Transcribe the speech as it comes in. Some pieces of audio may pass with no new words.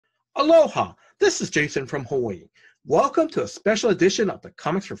Aloha! This is Jason from Hawaii. Welcome to a special edition of the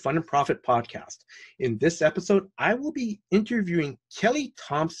Comics for Fun and Profit podcast. In this episode, I will be interviewing Kelly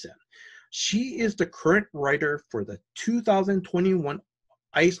Thompson. She is the current writer for the 2021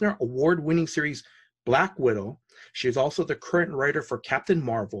 Eisner Award-winning series Black Widow. She is also the current writer for Captain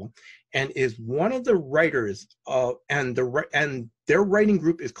Marvel and is one of the writers and their writing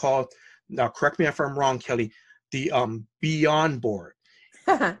group is called, now correct me if I'm wrong, Kelly, the Beyond Board.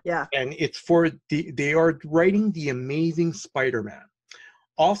 Yeah. And it's for they are writing The Amazing Spider-Man.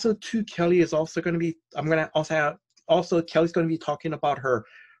 Also, too, Kelly is also going to be, Kelly's going to be talking about her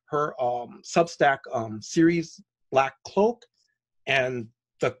Substack series, Black Cloak and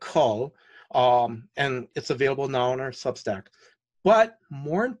The Cull. And it's available now on our Substack. But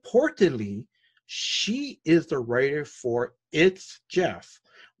more importantly, she is the writer for It's Jeff,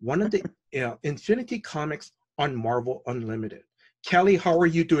 one of the Infinity Comics on Marvel Unlimited. Kelly, how are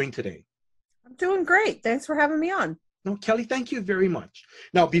you doing today? I'm doing great. Thanks for having me on. No, Kelly, thank you very much.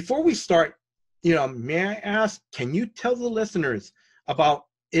 Now, before we start, may I ask, can you tell the listeners about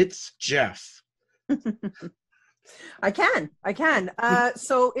It's Jeff? I can.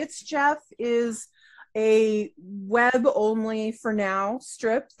 So It's Jeff is a web-only, for now,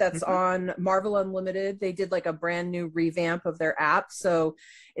 strip that's on Marvel Unlimited. They did like a brand new revamp of their app. So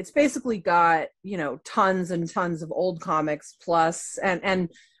it's basically got, tons and tons of old comics plus, and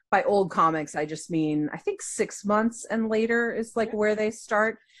by old comics, I just mean, I think 6 months and later is like where they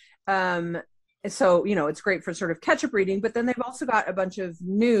start. So, it's great for sort of catch-up reading, but then they've also got a bunch of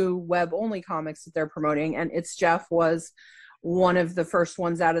new web-only comics that they're promoting, and It's Jeff was one of the first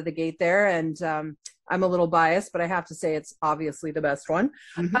ones out of the gate there, and I'm a little biased, but I have to say it's obviously the best one.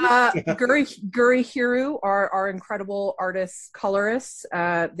 Guri Hiru are incredible artists, colorists.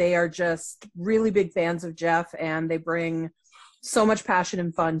 They are just really big fans of Jeff, and they bring so much passion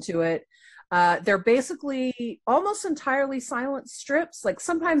and fun to it. They're basically almost entirely silent strips. Like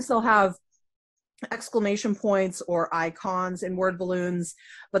sometimes they'll have exclamation points or icons in word balloons,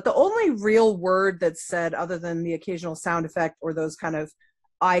 but the only real word that's said other than the occasional sound effect or those kind of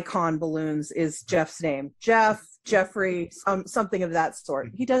icon balloons is Jeff's name. Jeff, Jeffrey, something of that sort.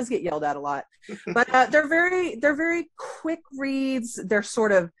 He does get yelled at a lot, but they're very quick reads. They're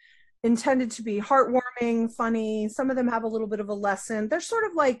sort of intended to be heartwarming, funny. Some of them have a little bit of a lesson. They're sort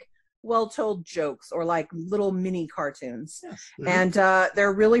of like well-told jokes or like little mini cartoons. Yes. And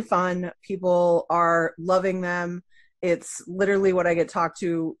they're really fun. People are loving them. It's literally what I get talked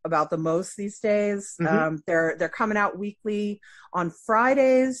to about the most these days. They're coming out weekly on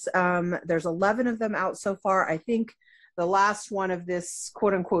Fridays. There's 11 of them out so far. I think the last one of this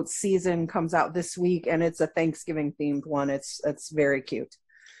quote unquote season comes out this week, and it's a Thanksgiving themed one. It's very cute.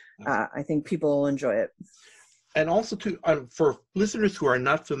 I think people will enjoy it. And also, for listeners who are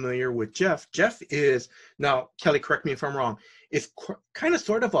not familiar with Jeff is, now, Kelly, correct me if I'm wrong, is kind of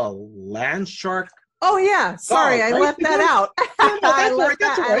sort of a land shark. Oh, yeah. Sorry, right? I left that out. I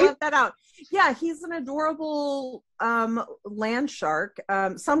left that out. Yeah, he's an adorable land shark.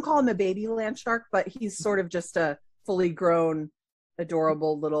 Some call him a baby land shark, but he's sort of just a fully grown,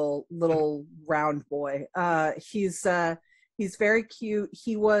 adorable little round boy. He's very cute.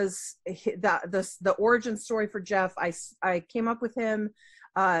 He was the origin story for Jeff. I came up with him.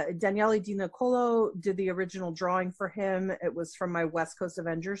 Daniele Di Nicolo did the original drawing for him. It was from my West Coast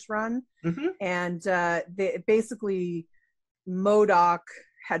Avengers run. And basically MODOK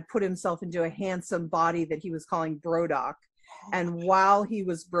had put himself into a handsome body that he was calling Brodok. And while he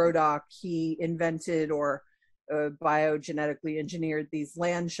was Brodok, he invented or biogenetically engineered these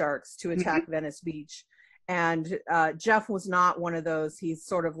land sharks to attack Venice Beach. And Jeff was not one of those. He's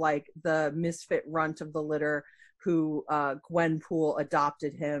sort of like the misfit runt of the litter who Gwenpool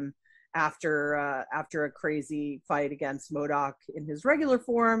adopted him after a crazy fight against MODOK in his regular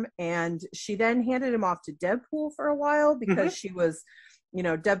form. And she then handed him off to Deadpool for a while because she was,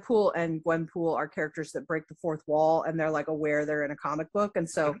 Deadpool and Gwenpool are characters that break the fourth wall, and they're like aware they're in a comic book. And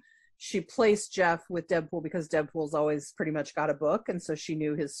so she placed Jeff with Deadpool because Deadpool's always pretty much got a book. And so she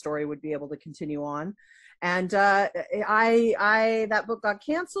knew his story would be able to continue on. And that book got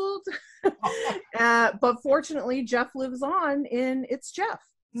canceled, but fortunately Jeff lives on in It's Jeff.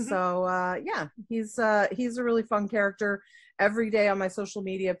 So he's a really fun character. Every day on my social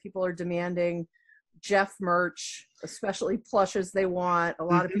media, people are demanding Jeff merch, especially plushes they want. A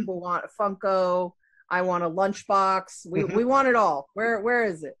lot of people want a Funko. I want a lunchbox. We want it all. Where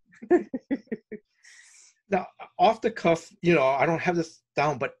is it? Now, off the cuff, I don't have this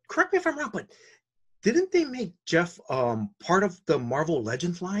down, but correct me if I'm wrong, but didn't they make Jeff part of the Marvel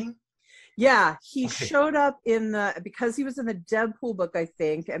Legends line? Yeah, he Okay. showed up because he was in the Deadpool book, I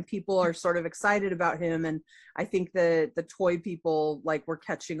think, and people are sort of excited about him. And I think the toy people like were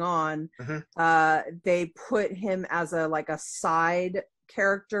catching on. Mhm. They put him as a side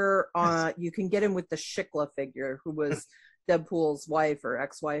character. Yes. You can get him with the Shikla figure, who was Deadpool's wife or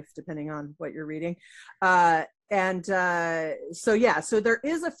ex-wife, depending on what you're reading. So yeah, so there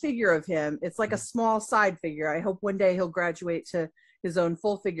is a figure of him. It's like a small side figure. I hope one day he'll graduate to his own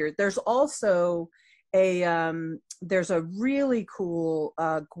full figure. There's also there's a really cool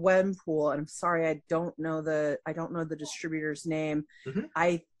Gwenpool, and I'm sorry I don't know the distributor's name. Mhm.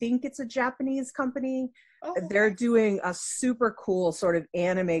 I think it's a Japanese company. Oh, They're okay. doing a super cool sort of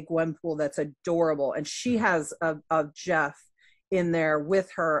anime Gwenpool that's adorable, and she has a Jeff in there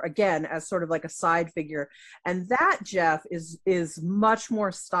with her again as sort of like a side figure, and that Jeff is much more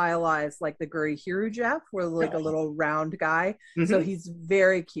stylized like the Gurihiru Jeff, where like a Oh. little round guy. So Mhm. he's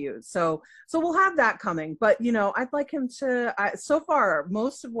very cute. So we'll have that coming, but I'd like him to. So far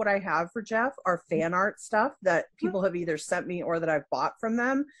most of what I have for Jeff are fan art stuff that people have either sent me or that I've bought from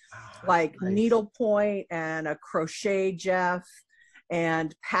them, Ah, like nice. needlepoint and a crochet Jeff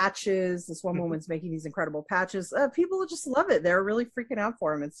and patches. This one Mhm. woman's making these incredible patches. People just love it. They're really freaking out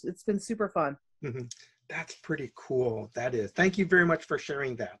for them. It's been super fun. Mhm. That's pretty cool. That is. Thank you very much for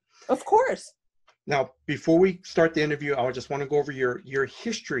sharing that. Of course. Now, before we start the interview, I just want to go over your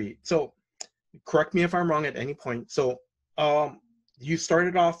history. So, correct me if I'm wrong at any point. So, you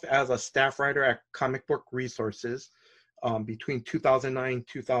started off as a staff writer at Comic Book Resources between 2009 and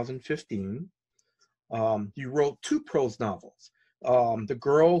 2015. You wrote two prose novels, The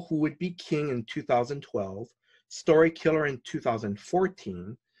Girl Who Would Be King in 2012, Story Killer in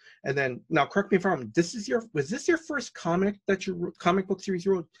 2014. And then, now correct me if I'm wrong, was this your first comic book series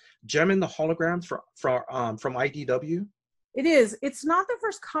you wrote, Gem and the Holograms from IDW? It is. It's not the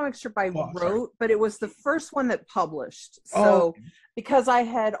first comic strip I Oh, I'm sorry. wrote, but it was the first one that published. Oh, So because I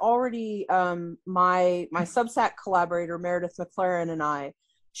had already my Substack collaborator Meredith McLaren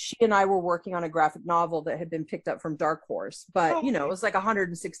she and I were working on a graphic novel that had been picked up from Dark Horse, but it okay. was like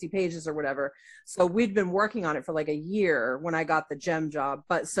 160 pages or whatever. So we'd been working on it for like a year when I got the Gem job.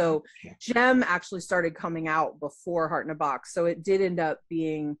 But so Okay. Gem actually started coming out before Heart in a Box. So it did end up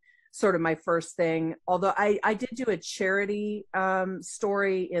being sort of my first thing. Although I did do a charity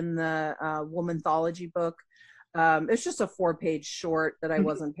story in the Womanthology book. It's just a 4-page short that I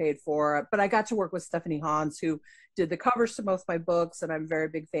wasn't paid for, but I got to work with Stephanie Hans, who did the covers to most of my books, and I'm a very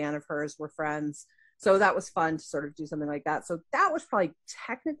big fan of hers. We're friends. So that was fun to sort of do something like that. So that was probably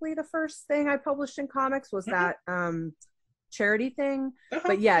technically the first thing I published in comics, was Mhm. that charity thing. Uh-huh.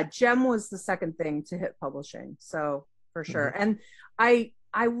 But yeah, Gem was the second thing to hit publishing. So for sure. Mhm. And I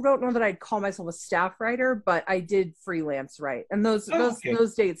don't know that I'd call myself a staff writer, but I did freelance write, and those Oh, those okay.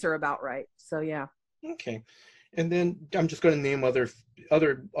 those dates are about right. So yeah. Okay. And then I'm just going to name other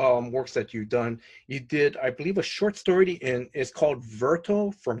works that you've done. You did, I believe, a short story and it's called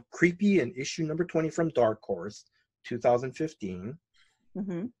Verto from Creepy in issue number 20 from Dark Horse, 2015.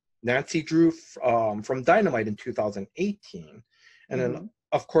 Mm-hmm. Nancy Drew from Dynamite in 2018. And then, Mm-hmm.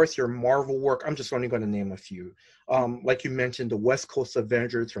 of course, your Marvel work. I'm just only going to name a few. Like you mentioned, the West Coast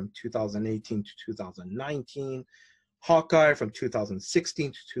Avengers from 2018 to 2019. Hawkeye from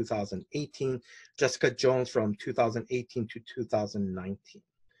 2016 to 2018, Jessica Jones from 2018 to 2019.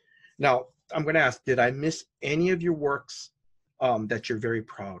 Now, I'm going to ask, did I miss any of your works that you're very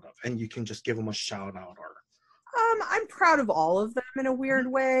proud of? And you can just give them a shout out or. I'm proud of all of them in a weird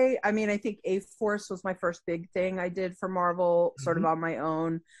way. I mean, I think A-Force was my first big thing I did for Marvel, sort Mhm, of on my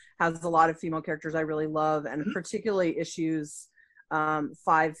own. Has a lot of female characters I really love, and mhm, particularly issues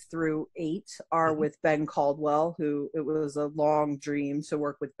 5 through 8 are mhm, with Ben Caldwell, who it was a long dream to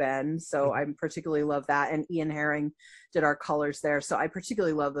work with Ben. So mhm, I particularly love that. And Ian Herring did our colors there. So I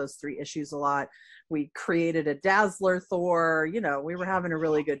particularly love those 3 issues a lot. We created a Dazzler Thor. We were having a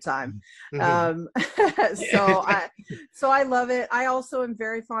really good time. mhm. Um, so I love it. I also am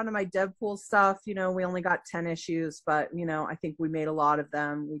very fond of my Deadpool stuff. We only got 10 issues, but I think we made a lot of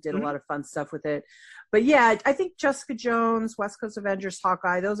them. We did a lot of fun stuff with it. But yeah, I think Jessica Jones, West Coast Avengers,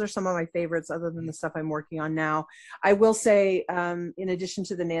 Hawkeye, those are some of my favorites other than the stuff I'm working on now. I will say, in addition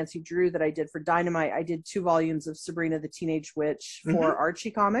to the Nancy Drew that I did for Dynamite, I did 2 volumes of Sabrina the Teenage Witch Mhm. for Archie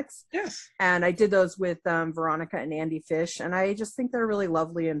Comics. Yes. And I did those with Veronica and Andy Fish. And I just think they're really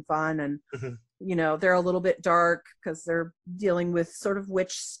lovely and fun. And, Mhm, they're a little bit dark because they're dealing with sort of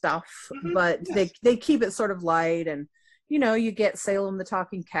witch stuff, mhm. but Yes. they keep it sort of light. And, you get Salem the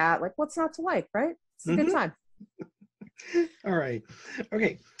Talking Cat. Like, what's not to like, right? It's a good Mhm. time. All right.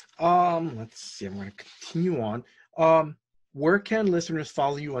 Okay. Let's see. I'm going to continue on. Um, where can listeners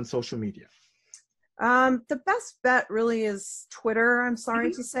follow you on social media? The best bet really is Twitter, I'm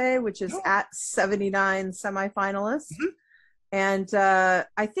sorry to say, which is at 79 semifinalist. And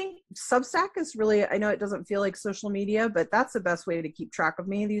I think Substack is really, I know it doesn't feel like social media, but that's the best way to keep track of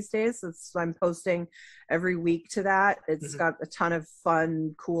me these days. I'm posting every week to that. It's got a ton of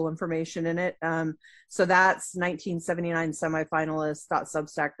fun, cool information in it. So that's 1979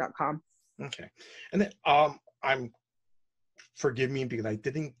 semifinalist.substack.com. Okay. And then forgive me because I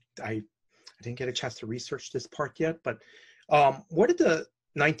didn't get a chance to research this part yet, but where did the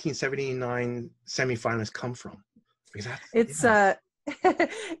 1979 semifinalists come from? It's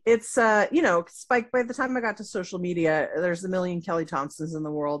Spike, by the time I got to social media, there's a million Kelly Thompsons in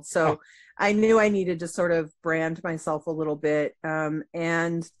the world. So I knew I needed to sort of brand myself a little bit. And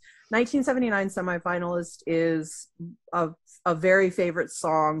 1979 semifinalist is a very favorite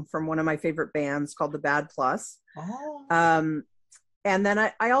song from one of my favorite bands called The Bad Plus. And then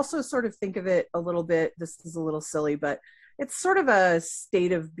I also sort of think of it a little bit, this is a little silly, but it's sort of a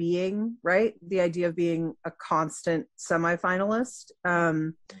state of being, right? The idea of being a constant semifinalist.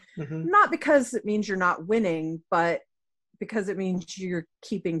 Not because it means you're not winning, but because it means you're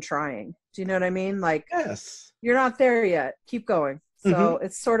keeping trying. Do you know what I mean? Like, yes, you're not there yet. Keep going. So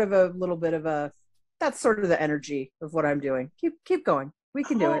it's sort of a little bit of that's sort of the energy of what I'm doing. Keep going. We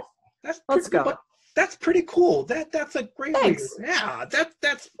can do it. Let's go. That's pretty cool. That's a great way. Yeah,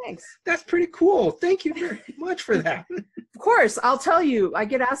 that's pretty cool. Thank you very much for that. Of course, I'll tell you, I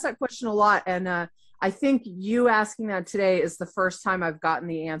get asked that question a lot, and I think you asking that today is the first time I've gotten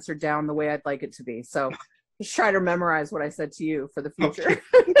the answer down the way I'd like it to be. So just try to memorize what I said to you for the future.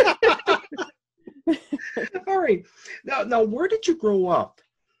 Okay. All right. Now, where did you grow up?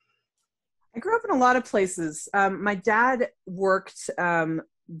 I grew up in a lot of places. My dad worked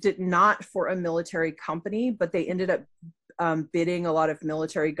did not for a military company, but they ended up bidding a lot of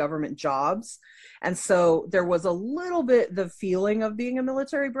military government jobs. And so there was a little bit the feeling of being a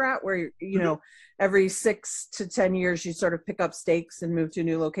military brat where, every 6 to 10 years, you sort of pick up stakes and move to a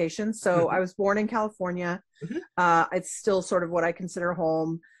new location. So I was born in California. It's still sort of what I consider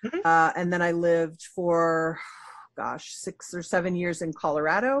home. And then I lived for 6 or 7 years in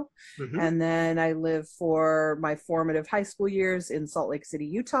Colorado. And then I lived for my formative high school years in Salt Lake City,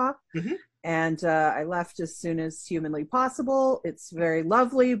 Utah. And I left as soon as humanly possible. It's very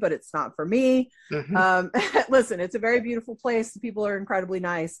lovely, but it's not for me. Listen, it's a very beautiful place. The people are incredibly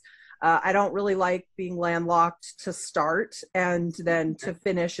nice. I don't really like being landlocked to start, and then to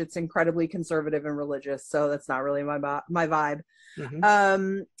finish, it's incredibly conservative and religious. So that's not really my vibe.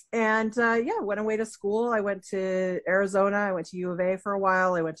 Went away to school. I went to Arizona. I went to U of A for a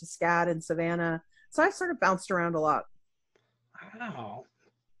while. I went to SCAD in Savannah. So I sort of bounced around a lot. Wow,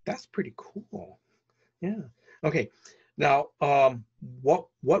 that's pretty cool. Yeah. Okay. Now, what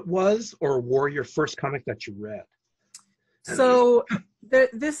was or were your first comic that you read? So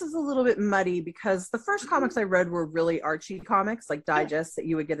this is a little bit muddy because the first comics I read were really Archie comics, like digests that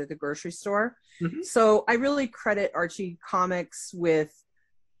you would get at the grocery store. So I really credit Archie comics with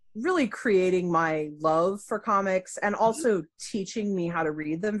really creating my love for comics and also teaching me how to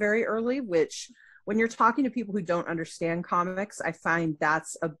read them very early, which when you're talking to people who don't understand comics, I find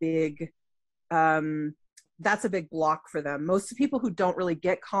that's a big block for them. Most people who don't really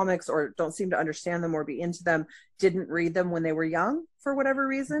get comics or don't seem to understand them or be into them didn't read them when they were young for whatever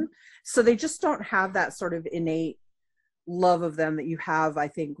reason. So they just don't have that sort of innate love of them that you have, I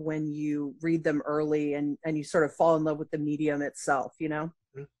think, when you read them early and you sort of fall in love with the medium itself,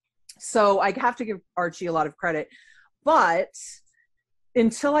 So I have to give Archie a lot of credit. But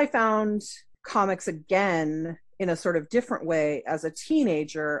until I found comics again in a sort of different way as a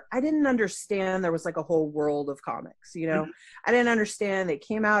teenager, I didn't understand there was like a whole world of comics, I didn't understand they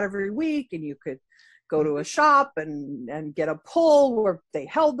came out every week and you could go to a shop and get a pull where they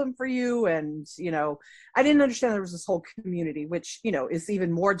held them for you. And, I didn't understand there was this whole community, which, is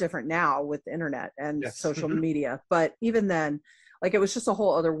even more different now with the internet and social media. But even then, like, it was just a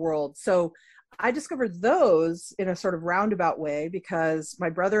whole other world. So I discovered those in a sort of roundabout way because my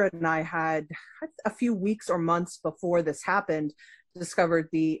brother and I had a few weeks or months before this happened, discovered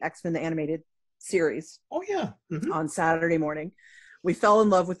the X-Men, the animated series. Oh, yeah. On Saturday morning. We fell in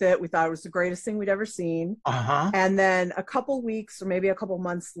love with it. We thought it was the greatest thing we'd ever seen. And then a couple weeks or maybe a couple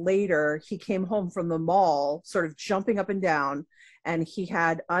months later, he came home from the mall, sort of jumping up and down. And he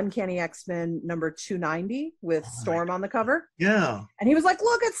had Uncanny X-Men number 290 with Storm on the cover. Yeah. And he was like,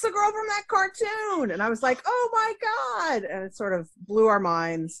 look, it's the girl from that cartoon. And I was like, oh my God. And it sort of blew our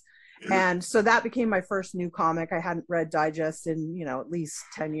minds. And so that became my first new comic. I hadn't read Digest in, at least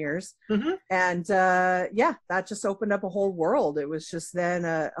 10 years. Mm-hmm. And that just opened up a whole world. It was just then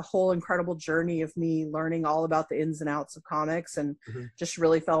a whole incredible journey of me learning all about the ins and outs of comics, and just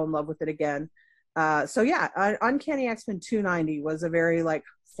really fell in love with it again. Uncanny X-Men 290 was a very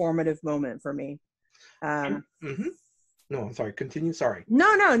formative moment for me. No, I'm sorry. Continue. Sorry.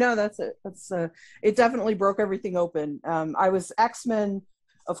 No. That's it. It definitely broke everything open. I was X-Men,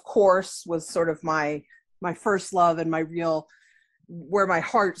 of course, was sort of my first love and my real, where my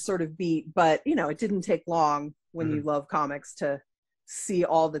heart sort of beat. But it didn't take long when you love comics to see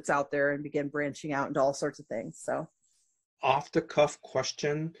all that's out there and begin branching out into all sorts of things. So, off the cuff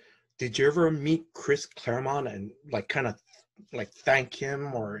question: did you ever meet Chris Claremont and kind of thank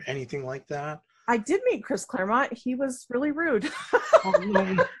him or anything like that? I did meet Chris Claremont. He was really rude.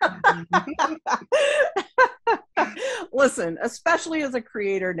 Listen, especially as a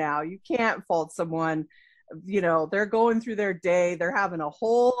creator now, you can't fault someone. They're going through their day. They're having a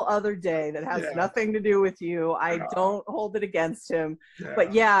whole other day that has nothing to do with you. I don't hold it against him. Yeah.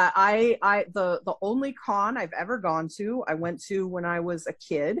 But yeah, the only con I've ever gone to, I went to when I was a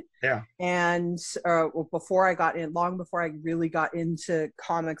kid. Yeah. And long before I really got into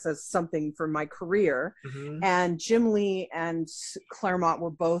comics as something for my career. Mm-hmm. And Jim Lee and Claremont were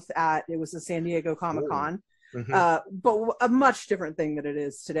both it was the San Diego Comic-Con. Mm-hmm. But a much different thing than it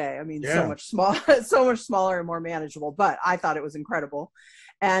is today. I mean, so much smaller and more manageable, but I thought it was incredible.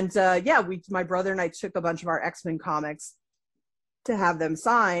 And my brother and I took a bunch of our X-Men comics to have them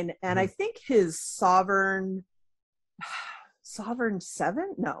sign. And I think his Sovereign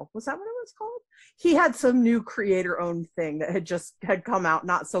 7? No, was that what it was called? He had some new creator-owned thing that had come out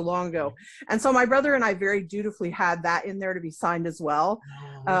not so long ago. And so my brother and I very dutifully had that in there to be signed as well.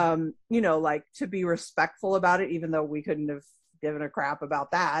 To be respectful about it, even though we couldn't have given a crap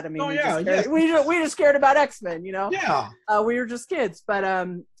about that. I mean, we just cared about X-Men, Yeah. We were just kids. But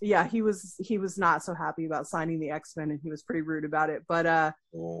he was not so happy about signing the X-Men, and he was pretty rude about it. But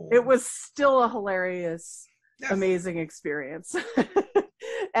it was still a hilarious, amazing experience.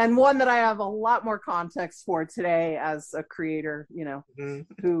 And one that I have a lot more context for today as a creator,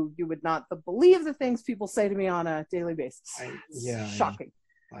 who you would not believe the things people say to me on a daily basis. Shocking.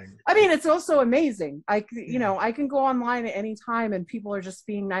 I mean, it's also amazing. I can go online at any time and people are just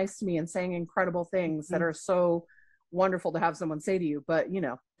being nice to me and saying incredible things that are so wonderful to have someone say to you. But,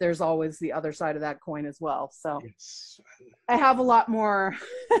 there's always the other side of that coin as well. So I have a lot more,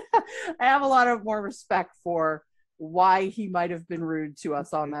 more respect for why he might have been rude to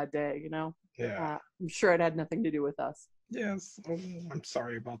us on that day, I'm sure it had nothing to do with us. Yes. I'm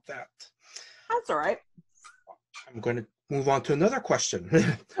sorry about that. That's all right. I'm going to move on to another question.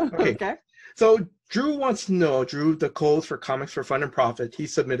 Okay. So Drew wants to know, the Codes for Comics for Fun and Profit, he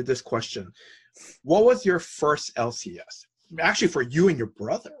submitted this question. What was your first LCS? Actually, for you and your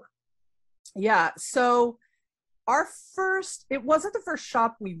brother. Yeah. So it wasn't the first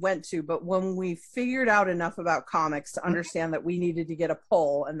shop we went to, but when we figured out enough about comics to understand that we needed to get a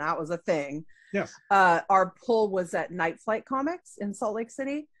pull, and that was a thing. Yes. Our pull was at Night Flight Comics in Salt Lake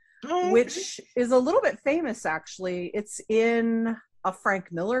City, which is a little bit famous, actually. It's in a Frank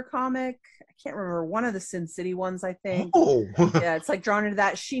Miller comic. I can't remember, one of the Sin City ones, I think. Oh. Yeah, it's drawn into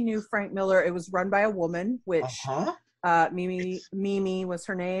that. She knew Frank Miller. It was run by a woman, which Mimi was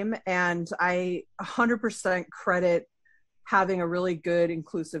her name, and I 100% credit having a really good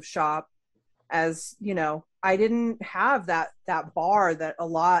inclusive shop. As I didn't have that bar that a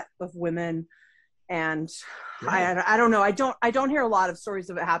lot of women, and I don't know, I don't hear a lot of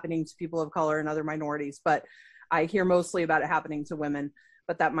stories of it happening to people of color and other minorities, but I hear mostly about it happening to women.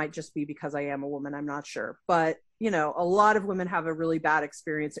 But that might just be because I am a woman, I'm not sure. But a lot of women have a really bad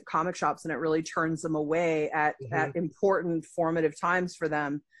experience at comic shops, and it really turns them away at important formative times for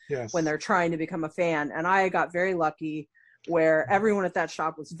them when they're trying to become a fan. And I got very lucky where everyone at that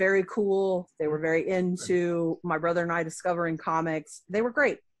shop was very cool. They were very into my brother and I discovering comics. They were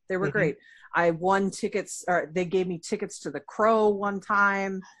great. Great. I won tickets, or they gave me tickets to the Crow one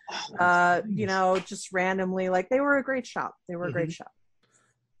time, just randomly. They were a great shop. A great shop.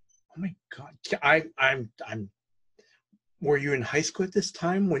 Oh my God. I'm were you in high school at this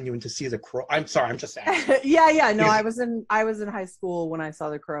time when you went to see the Crow? I'm sorry, I'm just asking. Yeah. No, I was in high school when I saw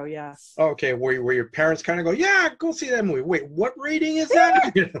the Crow. Yeah. Okay. Were your parents kind of go, yeah, go see that movie? Wait, what rating is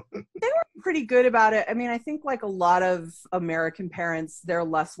that? They were pretty good about it. I mean, I think a lot of American parents, they're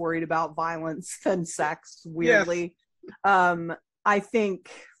less worried about violence than sex, weirdly. Yes. I think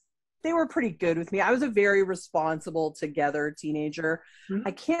they were pretty good with me. I was a very responsible, together teenager. Mm-hmm.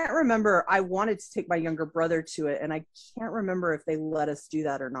 I can't remember. I wanted to take my younger brother to it, and I can't remember if they let us do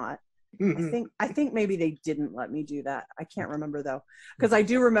that or not. I think maybe they didn't let me do that. I can't remember though, because I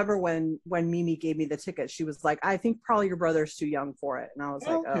do remember when Mimi gave me the ticket, she was like, "I think probably your brother's too young for it," and I was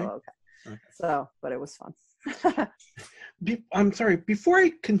like, Okay. "Oh, okay." So, but it was fun. I'm sorry. Before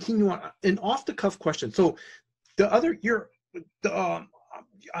I continue on, an off-the-cuff question. So, the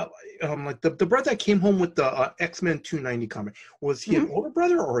like the brother that came home with the X-Men 290 comic, was he an older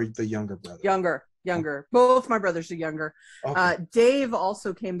brother or the younger brother? Younger. Both my brothers are younger. Okay. Dave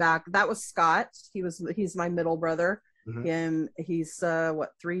also came back. That was Scott. He's my middle brother. He's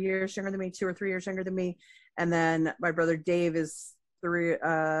 3 years younger than me, 2 or 3 years younger than me, and then my brother Dave is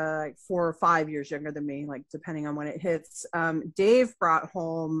 4 or 5 years younger than me, like depending on when it hits. Dave brought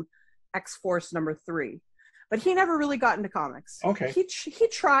home X-Force #3, but he never really got into comics. Okay. He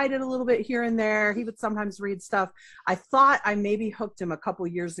tried it a little bit here and there. He would sometimes read stuff. I thought I maybe hooked him a couple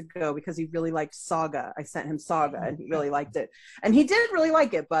years ago because he really liked Saga. I sent him Saga and he really liked it. And he did really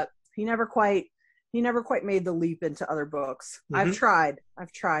like it, but he never quite made the leap into other books. I've tried,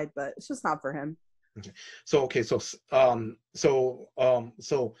 but it's just not for him. Okay. So I'm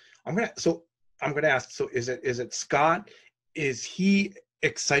gonna ask. So is it Scott? Is he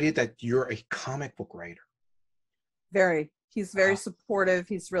excited that you're a comic book writer? He's very supportive.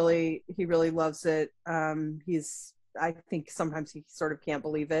 He really loves it. I think sometimes he sort of can't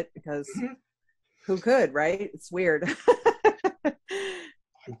believe it because who could, right? It's weird.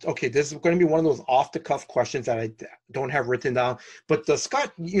 Okay, this is going to be one of those off-the-cuff questions that I don't have written down. But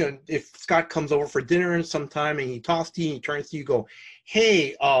Scott, if Scott comes over for dinner sometime and he talks to you, he turns to you, go,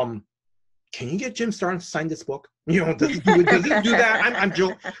 "Hey, can you get Jim Starlin to sign this book?" Does he do that?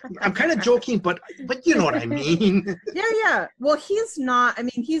 I'm kind of joking, but you know what I mean. Yeah. Well, he's not. I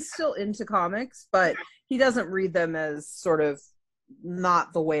mean, he's still into comics, but he doesn't read them as sort of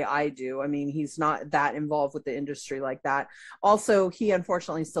not the way I do. I mean, he's not that involved with the industry like that. Also, he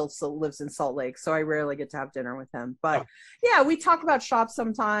unfortunately still lives in Salt Lake, so I rarely get to have dinner with him. But yeah, we talk about shops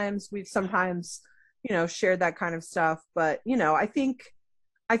sometimes. We've sometimes, shared that kind of stuff. But I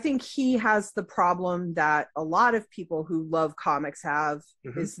think he has the problem that a lot of people who love comics have,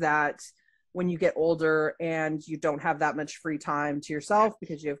 is that when you get older and you don't have that much free time to yourself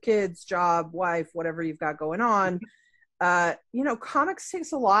because you have kids, job, wife, whatever you've got going on, comics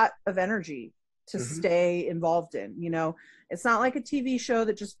takes a lot of energy to stay involved in. It's not like a TV show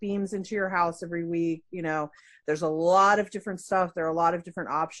that just beams into your house every week. There's a lot of different stuff. There are a lot of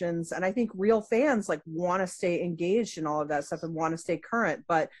different options. And I think real fans want to stay engaged in all of that stuff and want to stay current,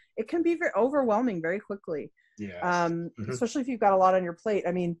 but it can be very overwhelming very quickly. Yeah. Especially if you've got a lot on your plate.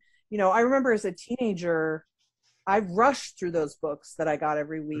 I mean, I remember as a teenager, I rushed through those books that I got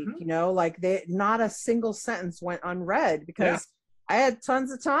every week, not a single sentence went unread because I had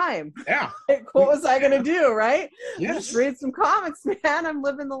tons of time. Yeah. What was I going to do, right? Yes. Just read some comics, man. I'm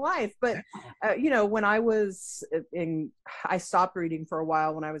living the life. But, when I stopped reading for a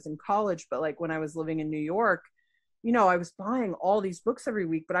while when I was in college, but when I was living in New York, I was buying all these books every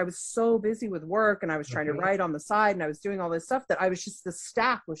week, but I was so busy with work and I was trying to write on the side and I was doing all this stuff that the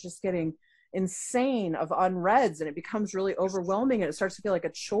stack was just getting insane of unreads, and it becomes really overwhelming and it starts to feel like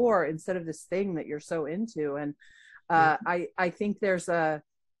a chore instead of this thing that you're so into. And I think there's a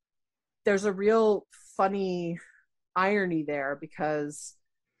real funny irony there because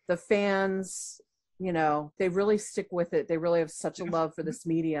the fans, they really stick with it. They really have such a love for this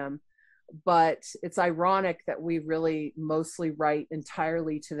medium, but it's ironic that we really mostly write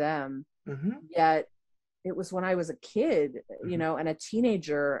entirely to them. Yet it was when I was a kid, and a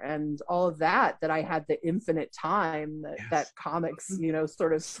teenager and all of that I had the infinite time that comics,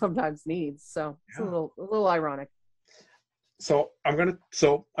 sort of sometimes needs. So it's a little ironic. So I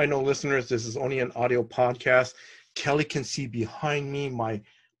know listeners, this is only an audio podcast. Kelly can see behind me my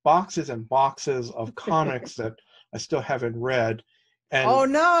boxes and boxes of comics that I still haven't read. And oh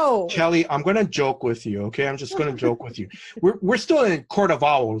no, Kelly, I'm gonna joke with you, okay? I'm just gonna joke with you. We're still in Court of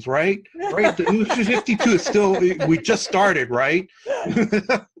Owls, right? Right. The New 52 is still. We just started, right?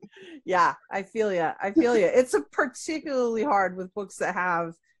 Yeah, I feel you. It's a particularly hard with books that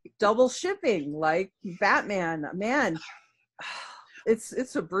have double shipping, like Batman. Man,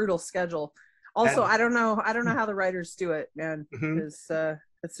 it's a brutal schedule. Also, I don't know how the writers do it, man.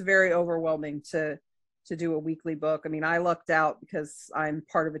 It's very overwhelming to do a weekly book. I mean, I lucked out because I'm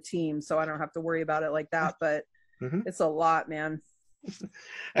part of a team, so I don't have to worry about it like that, but it's a lot, man.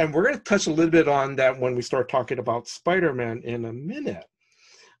 And we're going to touch a little bit on that when we start talking about Spider-Man in a minute.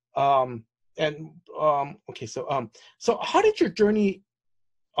 Okay, so how did your journey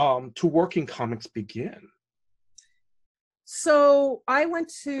to working comics begin? So I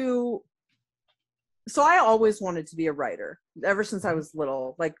went to So I always wanted to be a writer ever since I was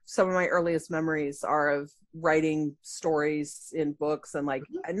little. Like some of my earliest memories are of writing stories in books, and like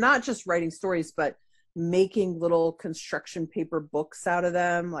not just writing stories, but making little construction paper books out of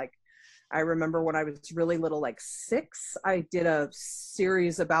them. Like I remember when I was really little, like 6, I did a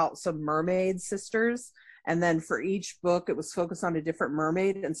series about some mermaid sisters. And then for each book, it was focused on a different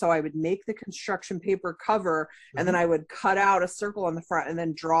mermaid. And so I would make the construction paper cover, and then I would cut out a circle on the front and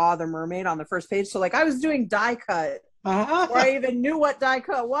then draw the mermaid on the first page. So like I was doing die cut before I even knew what die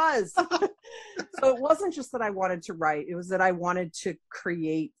cut was. So it wasn't just that I wanted to write, it was that I wanted to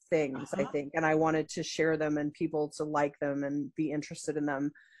create things, I think, and I wanted to share them and people to like them and be interested in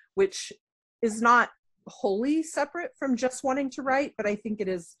them, which is not wholly separate from just wanting to write, but I think it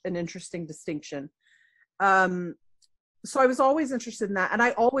is an interesting distinction. So I was always interested in that, and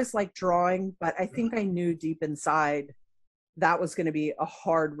I always liked drawing, but I think I knew deep inside that was going to be a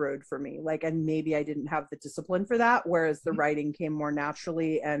hard road for me. Like, and maybe I didn't have the discipline for that, whereas the writing came more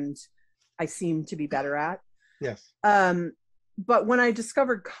naturally and I seemed to be better at. Yes. But when I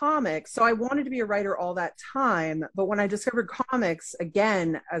discovered comics, so I wanted to be a writer all that time, but when I discovered comics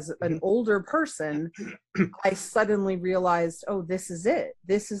again as an older person, I suddenly realized, oh, this is it.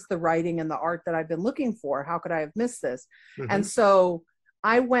 This is the writing and the art that I've been looking for. How could I have missed this? And so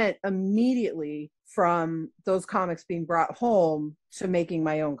I went immediately from those comics being brought home to making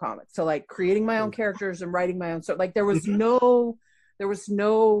my own comics. So like creating my own characters and writing my own story. Like there was no there was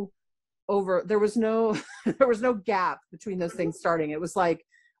no gap between those things starting. It was like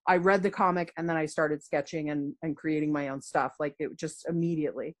I read the comic and then I started sketching and creating my own stuff, like it just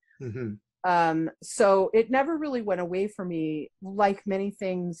immediately. So it never really went away from me. Like many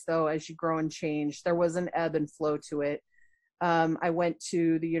things though, as you grow and change, there was an ebb and flow to it. I went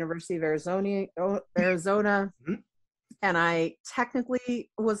to the University of Arizona, and I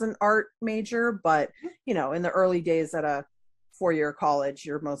technically was an art major, but you know, in the early days at a 4-year college,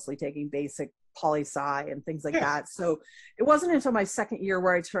 you're mostly taking basic poli-sci and things like that. So it wasn't until my second year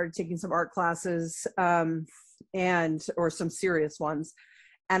where I started taking some art classes, or some serious ones.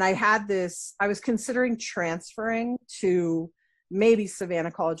 And I was considering transferring to maybe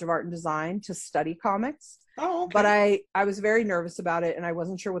Savannah College of Art and Design to study comics. Oh, okay. But I was very nervous about it, and I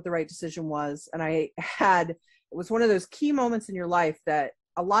wasn't sure what the right decision was. And it was one of those key moments in your life that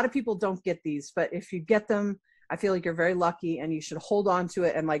a lot of people don't get these, but if you get them, I feel like you're very lucky, and you should hold on to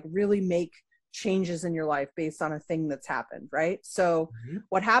it and like really make changes in your life based on a thing that's happened, right? So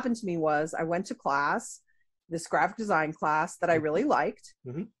what happened to me was I went to class, this graphic design class that I really liked,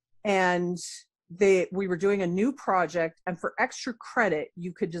 and we were doing a new project, and for extra credit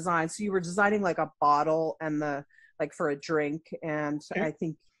you could design. So you were designing like a bottle and like for a drink, and I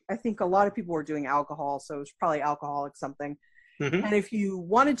think a lot of people were doing alcohol, so it was probably alcoholic something. And if you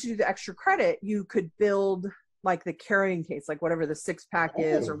wanted to do the extra credit, you could build like the carrying case, like whatever the 6-pack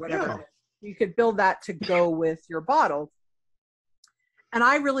is or whatever. You could build that to go with your bottle. And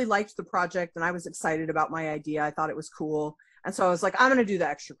I really liked the project, and I was excited about my idea. I thought it was cool. And so I was like, I'm going to do the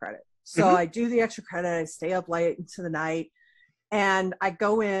extra credit. So I do the extra credit. I stay up late into the night, and I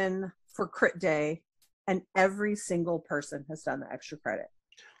go in for crit day, and every single person has done the extra credit.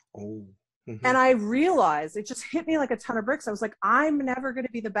 And I realized, it just hit me like a ton of bricks. I was like, I'm never going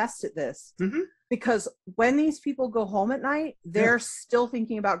to be the best at this, because when these people go home at night, they're still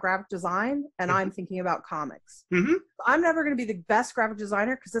thinking about graphic design, and I'm thinking about comics. I'm never going to be the best graphic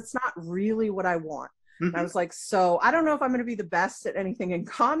designer because it's not really what I want. And I was like, so I don't know if I'm going to be the best at anything in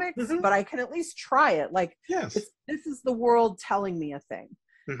comics, but I can at least try it. Like, this is the world telling me a thing.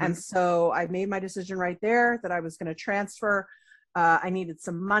 And so I made my decision right there that I was going to transfer. I needed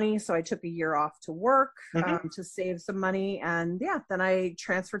some money, so I took a year off to work to save some money. And then I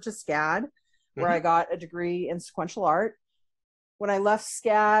transferred to SCAD, where I got a degree in sequential art. When I left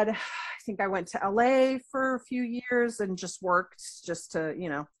SCAD, I think I went to LA for a few years and just worked just to,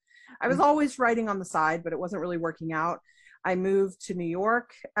 I was always writing on the side, but it wasn't really working out. I moved to New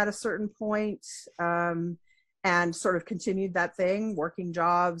York at a certain point, and sort of continued that thing, working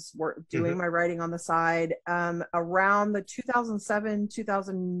jobs, doing my writing on the side. Around the 2007,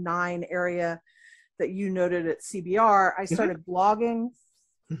 2009 area that you noted at CBR, I started blogging,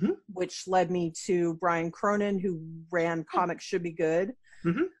 which led me to Brian Cronin, who ran Comics Should Be Good.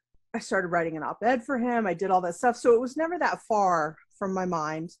 I started writing an op-ed for him. I did all that stuff. So it was never that far from my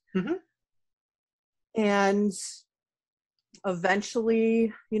mind. And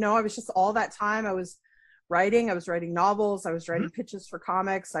eventually, I was just all that time I was writing novels, I was writing pitches for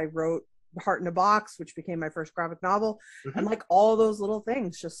comics, I wrote Heart in a Box, which became my first graphic novel, and like all those little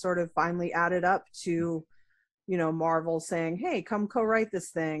things just sort of finally added up to Marvel saying, hey, come co-write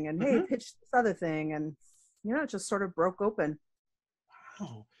this thing, and hey, pitch this other thing, and it just sort of broke open.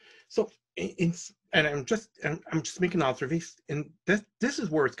 Wow. So I'm just making an observation, and this is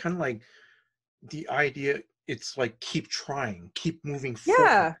where it's kind of like the idea. It's like keep trying, keep moving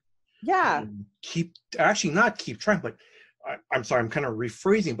forward. Yeah. Not keep trying, but I'm sorry, I'm kind of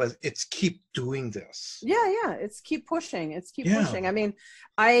rephrasing, but it's keep doing this. Yeah. It's keep pushing. Pushing. I mean,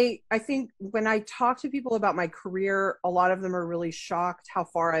 I think when I talk to people about my career, a lot of them are really shocked how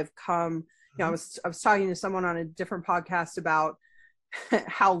far I've come. I was talking to someone on a different podcast about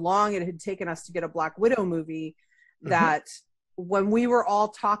how long it had taken us to get a Black Widow movie, that when we were all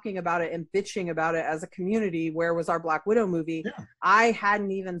talking about it and bitching about it as a community, where was our Black Widow movie? Yeah. I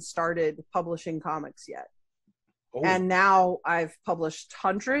hadn't even started publishing comics yet. Oh. And now I've published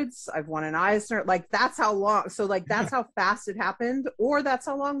hundreds. I've won an Eisner. Like, that's how long. So like, that's how fast it happened, or that's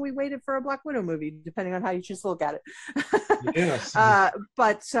how long we waited for a Black Widow movie, depending on how you choose to look at it. Yes.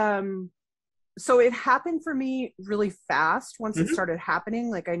 So it happened for me really fast once it started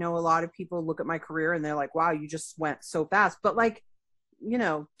happening. Like, I know a lot of people look at my career and they're like, wow, you just went so fast. But like,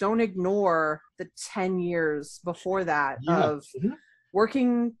 don't ignore the 10 years before that of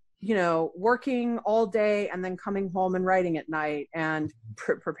working all day and then coming home and writing at night and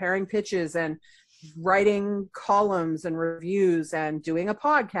preparing pitches and writing columns and reviews and doing a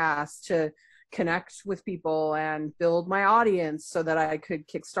podcast to connect with people and build my audience so that I could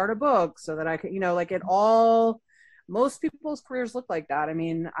kickstart a book, so that I could, most people's careers look like that. I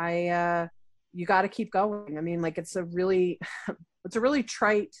mean, you got to keep going. I mean, like, it's a really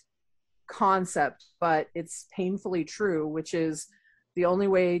trite concept, but it's painfully true, which is the only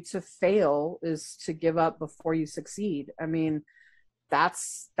way to fail is to give up before you succeed. I mean,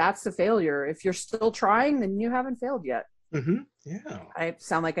 that's the failure. If you're still trying, then you haven't failed yet. Yeah. I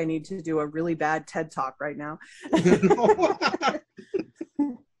sound like I need to do a really bad TED Talk right now. I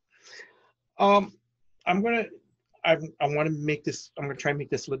want to make this, I'm going to try and make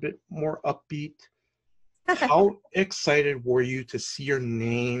this a little bit more upbeat. How excited were you to see your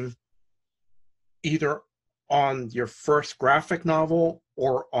name either on your first graphic novel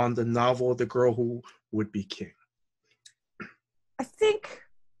or on the novel The Girl Who Would Be King? I think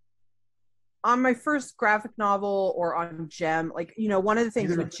on my first graphic novel or on Gem, like, one of the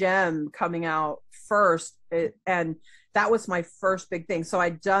things with Gem coming out first, and that was my first big thing. So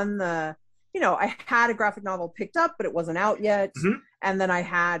I'd done I had a graphic novel picked up, but it wasn't out yet. And then I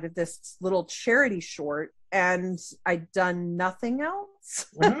had this little charity short, and I'd done nothing else.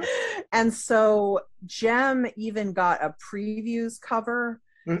 And so Gem even got a previews cover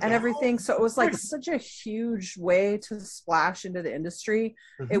and everything. So it was like such a huge way to splash into the industry.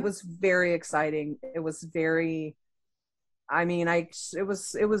 It was very exciting. It was very, it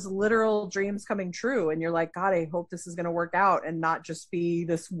was literal dreams coming true. And you're like, God, I hope this is going to work out and not just be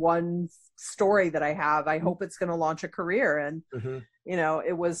this one story that I have. I hope it's going to launch a career. And,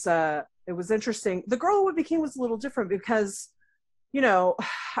 it was interesting. The Girl Who Would Be King was a little different because,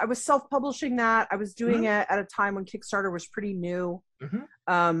 I was self-publishing that. I was doing it at a time when Kickstarter was pretty new.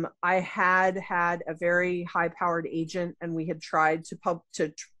 I had a very high-powered agent, and we had tried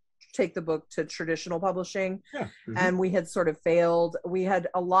to take the book to traditional publishing, and we had sort of failed. We had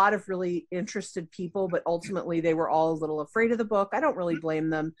a lot of really interested people, but ultimately they were all a little afraid of the book. I don't really blame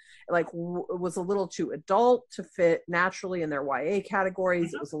them. Like, it was a little too adult to fit naturally in their YA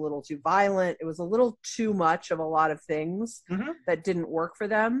categories. It was a little too violent. It was a little too much of a lot of things that didn't work for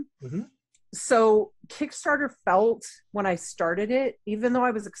them. So Kickstarter felt, when I started it, even though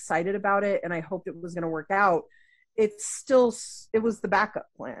I was excited about it and I hoped it was going to work out, it was the backup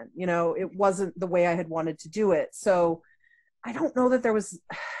plan. It wasn't the way I had wanted to do it. So I don't know that there was,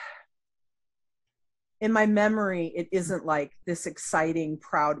 in my memory, it isn't like this exciting,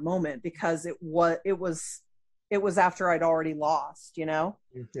 proud moment, because it was after I'd already lost,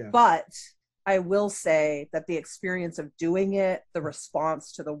 But I will say that the experience of doing it, the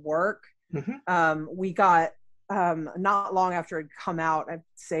response to the work, we got, not long after it had come out, I'd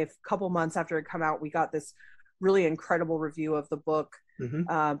say a couple months after it had come out, we got this really incredible review of the book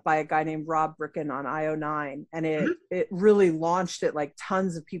by a guy named Rob Bricken on IO9, and it really launched it. Like,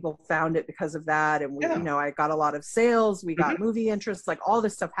 tons of people found it because of that, and we, I got a lot of sales, we got movie interest, like all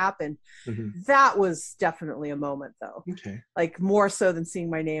this stuff happened. That was definitely a moment, though. Like, more so than seeing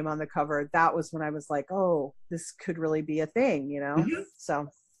my name on the cover, that was when I was like, oh, this could really be a thing, So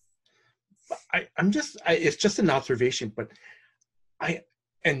it's just an observation, but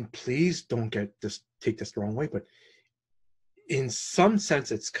and please don't take this the wrong way, but in some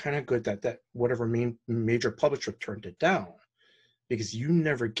sense, it's kind of good that whatever major publisher turned it down, because you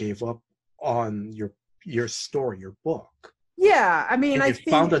never gave up on your your story, your book. Yeah, I mean, And I you think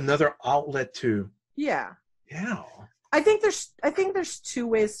found another outlet to. yeah. Yeah. I think there's two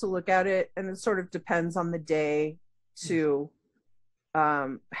ways to look at it, and it sort of depends on the day to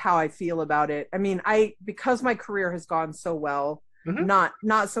how I feel about it. I mean, because my career has gone so well, Mm-hmm.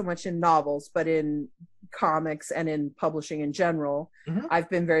 not so much in novels, but in comics and in publishing in general, Mm-hmm. I've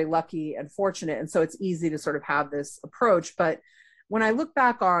been very lucky and fortunate, and so it's easy to sort of have this approach. But when I look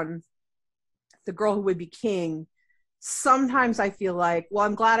back on The Girl Who Would Be King, sometimes I feel like, well,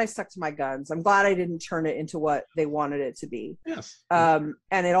 I'm glad I stuck to my guns. I'm glad I didn't turn it into what they wanted it to be. Yes. And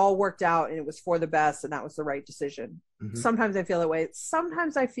it all worked out, and it was for the best, and that was the right decision. Mm-hmm. Sometimes I feel that way.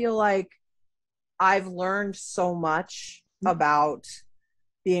 Sometimes I feel like I've learned so much about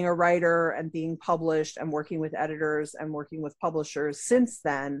being a writer and being published and working with editors and working with publishers since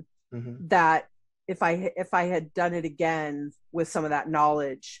then, that if I had done it again with some of that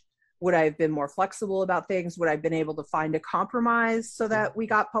knowledge, would I have been more flexible about things? Would I have been able to find a compromise so that we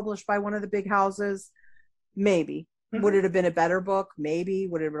got published by one of the big houses? Maybe. Would it have been a better book? Maybe.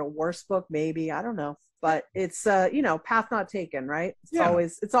 Would it have been a worse book? Maybe. I don't know. But it's path not taken, right?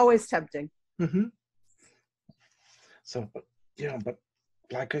 It's always tempting. Mm-hmm. So, but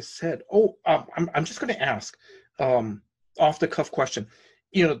like I said, I'm just going to ask, off the cuff question.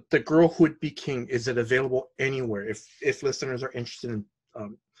 The Girl Who Would Be King, is it available anywhere if listeners are interested in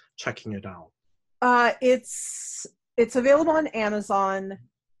checking it out? It's available on Amazon.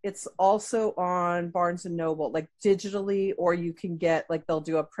 It's also on Barnes and Noble, like digitally, or you can get, like, they'll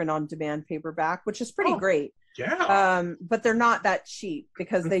do a print on demand paperback, which is pretty great. Yeah. But they're not that cheap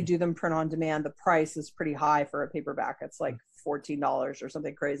because they do them print on demand. The price is pretty high for a paperback. It's like $14 or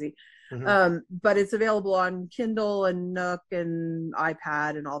something crazy. But it's available on Kindle and Nook and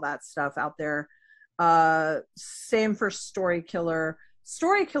iPad and all that stuff out there. Same for Story Killer.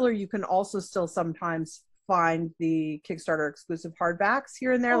 Story Killer, you can also still sometimes find the Kickstarter exclusive hardbacks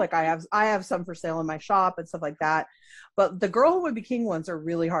here and there. Like I have some for sale in my shop and stuff like that. But the Girl Who Would Be King ones are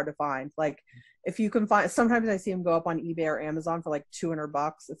really hard to find. Like, if you can find, sometimes I see them go up on eBay or Amazon for like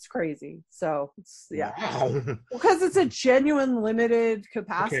 $200. It's crazy. So it's because it's a genuine limited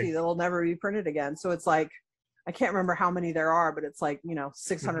capacity that will never be printed again. So it's like, I can't remember how many there are, but it's like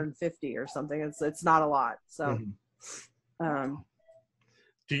 650 or something. It's not a lot. So I'm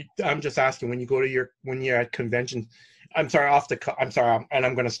just asking, when you're at conventions, I'm sorry, and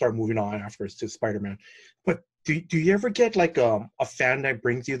I'm going to start moving on afterwards to Spider-Man, but do you ever get like a fan that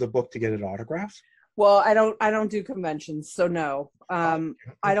brings you the book to get it autographed? Well, I don't do conventions, so no.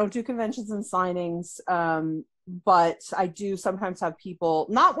 I don't do conventions and signings, but I do sometimes have people,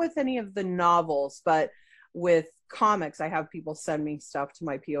 not with any of the novels, but with comics. I have people send me stuff to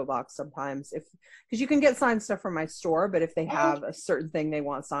my P.O. box sometimes, because you can get signed stuff from my store, but if they have a certain thing they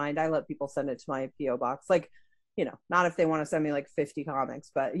want signed, I let people send it to my P.O. box. Like, not if they want to send me like 50 comics,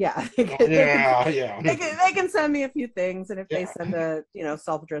 but they can send me a few things, and if they send a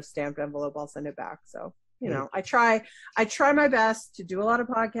self-addressed stamped envelope, I'll send it back. So I try my best to do a lot of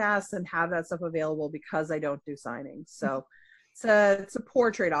podcasts and have that stuff available because I don't do signings. So it's a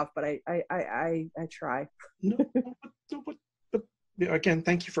poor trade-off, but I try. But again,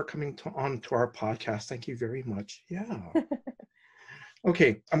 thank you for coming on to our podcast. Thank you very much.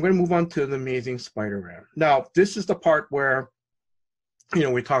 Okay, I'm going to move on to The Amazing Spider-Man. Now, this is the part where,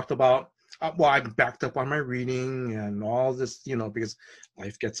 we talked about, I backed up on my reading and all this, because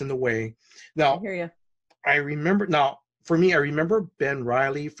life gets in the way. Now, I hear you. I remember Ben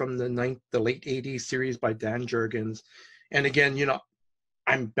Reilly from the late 80s series by Dan Jurgens. And again,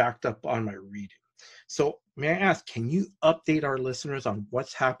 I'm backed up on my reading. So may I ask, can you update our listeners on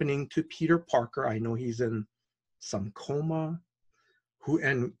what's happening to Peter Parker? I know he's in some coma.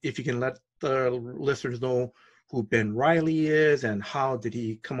 And if you can let the listeners know who Ben Reilly is and how did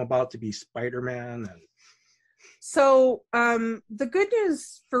he come about to be Spider-Man. So the good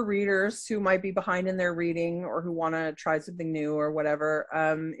news for readers who might be behind in their reading or who want to try something new or whatever,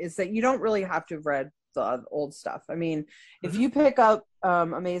 is that you don't really have to have read the old stuff. I mean, if you pick up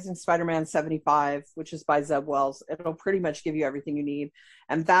Amazing Spider-Man 75, which is by Zeb Wells, it'll pretty much give you everything you need.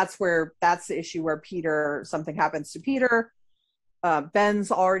 And that's the issue where something happens to Peter.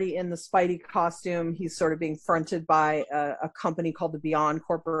 Ben's already in the Spidey costume. He's sort of being fronted by a company called the Beyond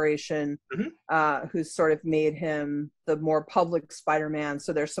Corporation, who's sort of made him the more public Spider-Man.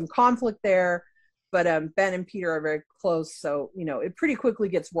 So there's some conflict there, but Ben and Peter are very close. So, it pretty quickly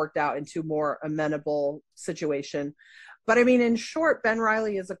gets worked out into a more amenable situation. But I mean, in short, Ben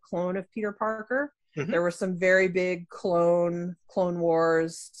Reilly is a clone of Peter Parker. There were some very big clone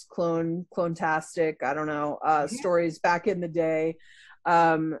wars, clone-tastic, I don't know, stories back in the day.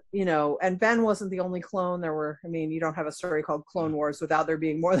 You know, and Ben wasn't the only clone. There were, I mean, you don't have a story called Clone Wars without there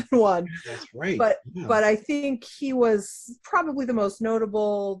being more than one. That's right. But Yeah. but I think he was probably the most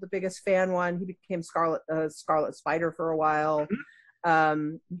notable, the biggest fan one. He became Scarlet Spider for a while.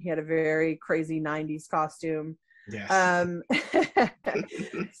 He had a very crazy 90s costume. Yes.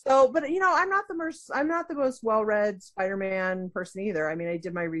 So, but you know, I'm not the most well-read Spider-Man person either. I mean, I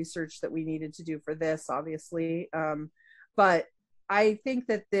did my research that we needed to do for this, obviously. But I think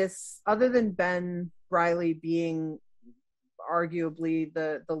that this, other than Ben Reilly being arguably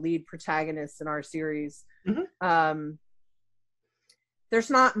the lead protagonist in our series, there's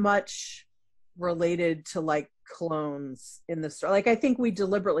not much related to like clones in the story. Like, I think we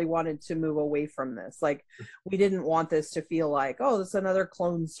deliberately wanted to move away from this. Like, we didn't want this to feel like, oh, this is another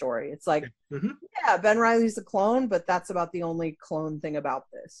clone story. It's like, yeah, Ben Reilly's a clone, but that's about the only clone thing about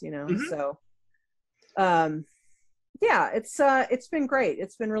this, you know? So, yeah, it's been great.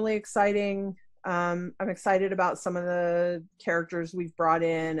 It's been really exciting. I'm excited about some of the characters we've brought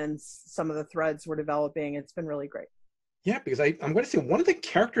in and some of the threads we're developing. It's been really great. Yeah, because I'm going to say one of the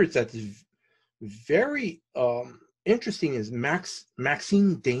characters that's very interesting is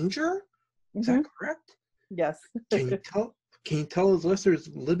Maxine Danger. Is that correct? Yes. Can you tell his listeners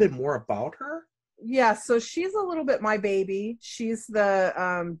a little bit more about her? Yeah, so she's a little bit my baby. She's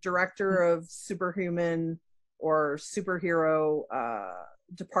the director of Superhuman or superhero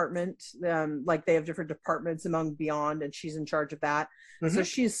department. Like, they have different departments among Beyond, and she's in charge of that. So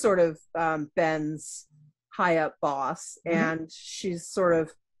she's sort of Ben's high up boss, and she's sort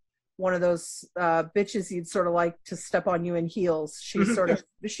of one of those bitches you'd sort of like to step on you in heels. She's sort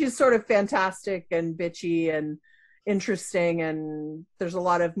of fantastic and bitchy and interesting, and there's a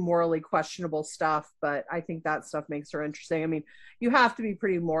lot of morally questionable stuff, but I think that stuff makes her interesting. I mean, you have to be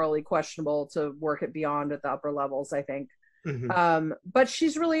pretty morally questionable to work at Beyond at the upper levels, I think. But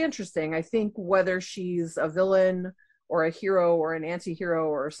she's really interesting. I think whether she's a villain or a hero or an anti-hero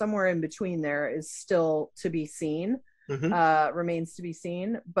or somewhere in between there is still to be seen. Remains to be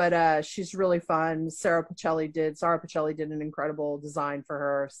seen, but she's really fun. Sarah Pacelli did an incredible design for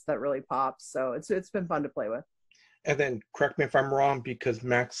her that really pops, so it's been fun to play with. And then, correct me if I'm wrong, because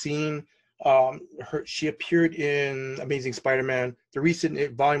Maxine, she appeared in Amazing Spider-Man, the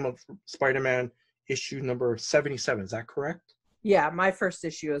recent volume of Spider-Man, issue number 77. Is that correct? Yeah, my first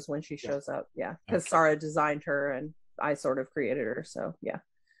issue is when she shows up. Yeah, because Sarah designed her and I sort of created her. So yeah.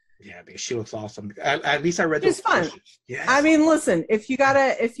 Yeah, because she looks awesome. At least I read those. She's fun. Yes. I mean, listen, if you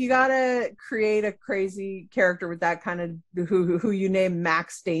gotta create a crazy character with that kind of who you name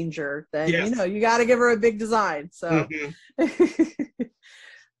Max Danger, then you know you gotta give her a big design. So.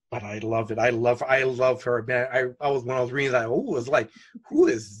 But I loved it. I love her, man. I was when I was reading that. Oh, it was like, who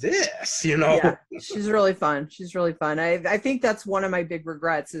is this? You know? Yeah, she's really fun. I think that's one of my big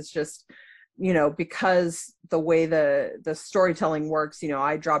regrets is just, you know, because the way the storytelling works, you know,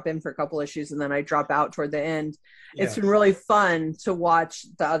 I drop in for a couple issues and then I drop out toward the end. It's been really fun to watch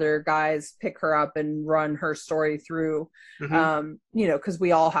the other guys pick her up and run her story through. You know, because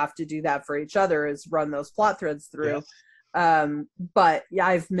we all have to do that for each other, is run those plot threads through. But yeah,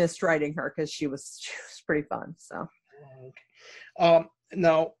 I've missed writing her because she was pretty fun. So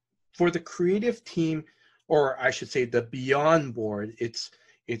now for the creative team, or I should say the Beyond board, it's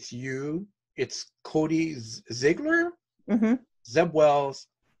you, it's Cody Ziegler, Zeb Wells,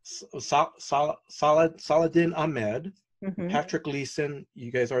 Saladin Ahmed, Patrick Leeson.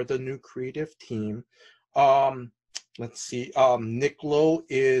 You guys are the new creative team. Let's see, Nick Lowe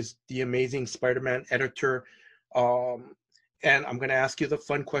is the Amazing Spider-Man editor. And I'm going to ask you the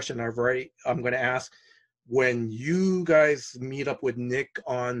fun question I'm going to ask when you guys meet up with Nick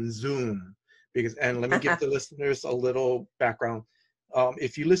on Zoom, and let me give the listeners a little background.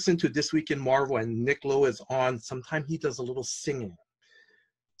 If you listen to This Week in Marvel and Nick Lowe is on, sometimes he does a little singing.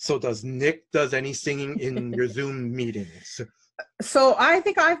 So does Nick any singing in your Zoom meetings? So I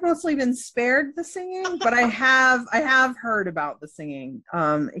think I've mostly been spared the singing, but I have heard about the singing.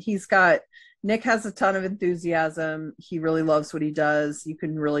 Nick has a ton of enthusiasm. He really loves what he does. You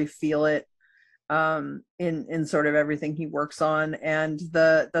can really feel it in sort of everything he works on, and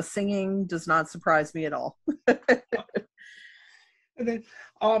the singing does not surprise me at all. And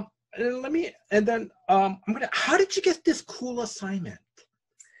then how did you get this cool assignment?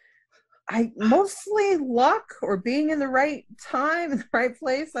 I mostly luck or being in the right time, in the right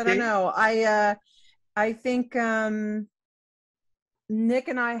place. I don't know. I think Nick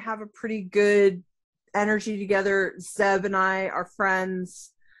and I have a pretty good energy together. Zeb and I are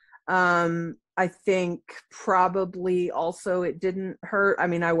friends. I think probably also it didn't hurt. I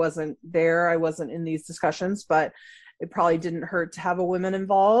mean, I wasn't there. I wasn't in these discussions, but it probably didn't hurt to have a woman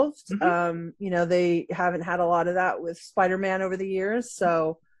involved. Mm-hmm. You know, they haven't had a lot of that with Spider-Man over the years,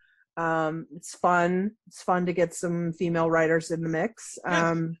 so it's fun. It's fun to get some female writers in the mix.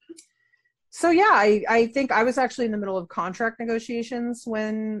 Yeah. So yeah, I think I was actually in the middle of contract negotiations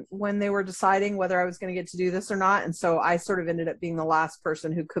when they were deciding whether I was going to get to do this or not, and so I sort of ended up being the last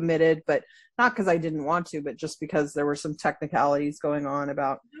person who committed, but not because I didn't want to, but just because there were some technicalities going on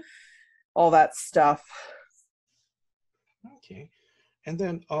about all that stuff. Okay. And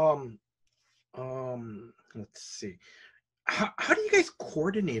then let's see. How do you guys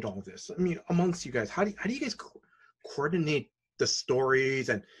coordinate all this? I mean, amongst you guys, how do you guys coordinate the stories?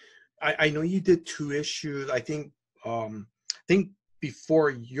 And I know you did 2 issues. I think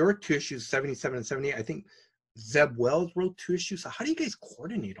before your 2 issues, 77 and 78, I think Zeb Wells wrote 2 issues. So how do you guys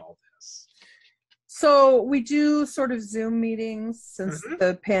coordinate all this? So we do sort of Zoom meetings since Mm-hmm.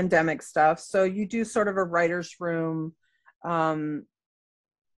 the pandemic stuff. So you do sort of a writer's room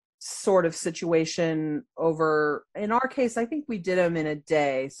sort of situation over, in our case, I think we did them in a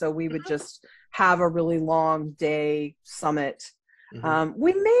day. So we would just have a really long day summit. Mm-hmm.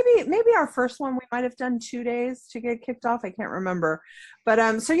 We maybe our first one we might have done 2 days to get kicked off. I can't remember,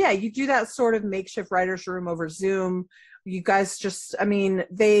 but so yeah, you do that sort of makeshift writers room over Zoom. You guys just, I mean,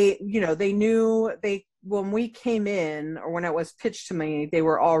 they knew when we came in, or when it was pitched to me, they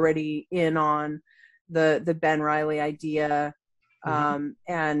were already in on the Ben Reilly idea. Mm-hmm.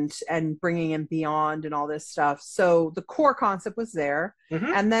 And bringing in Beyond and all this stuff. So the core concept was there.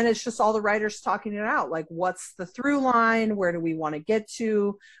 Mm-hmm. And then it's just all the writers talking it out. Like, what's the through line? Where do we want to get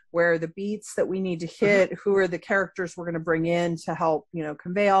to? Where are the beats that we need to hit? Mm-hmm. Who are the characters we're going to bring in to help,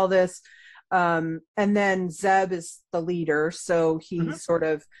 convey all this? And then Zeb is the leader. So he Mm-hmm. sort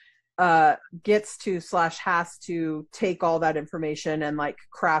of gets to / has to take all that information and like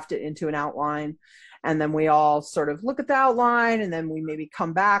craft it into an outline. And then we all sort of look at the outline, and then we maybe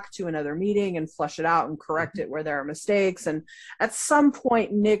come back to another meeting and flesh it out and correct it where there are mistakes. And at some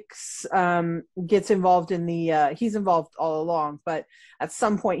point, Nick's gets involved in the, he's involved all along, but at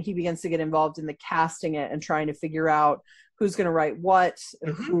some point he begins to get involved in the casting it and trying to figure out who's going to write what,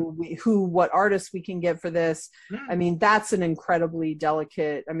 what artists we can get for this. I mean, that's an incredibly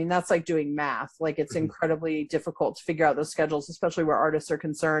delicate, I mean, that's like doing math. Like, it's incredibly difficult to figure out those schedules, especially where artists are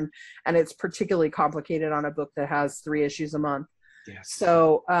concerned. And it's particularly complicated on a book that has 3 issues a month. Yes.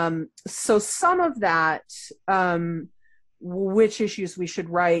 So, so some of that, which issues we should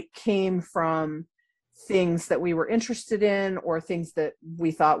write, came from things that we were interested in, or things that we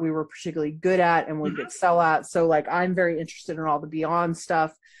thought we were particularly good at and would excel at. So like, I'm very interested in all the Beyond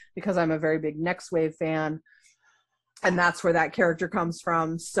stuff because I'm a very big Next Wave fan, and that's where that character comes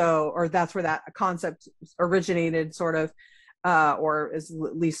from. So, or that's where that concept originated, sort of, or is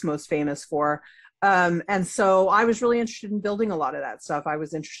at least most famous for. And so I was really interested in building a lot of that stuff. I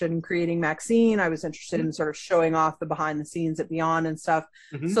was interested in creating Maxine. I was interested in sort of showing off the behind the scenes at Beyond and stuff.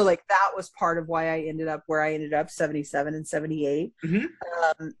 So like, that was part of why I ended up where I ended up, 77 and 78.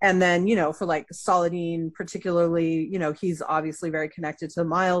 And then, for like Saladin particularly, he's obviously very connected to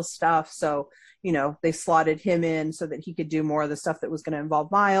Miles stuff. So, they slotted him in so that he could do more of the stuff that was going to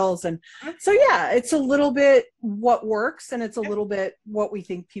involve Miles. And so, yeah, it's a little bit what works, and it's a little bit what we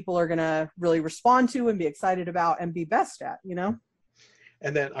think people are going to really respond to and be excited about and be best at,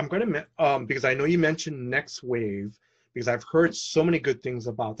 And then I'm going to, because I know you mentioned Next Wave, because I've heard so many good things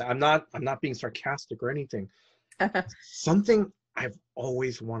about that. I'm not being sarcastic or anything. Something I've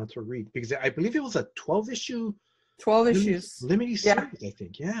always wanted to read, because I believe it was a 12 issues limited series, I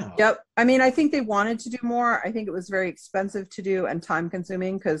think. Yeah. Yep. I mean, I think they wanted to do more. I think it was very expensive to do and time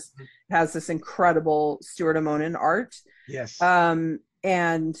consuming, because it has this incredible Stuart Amonin art. Yes.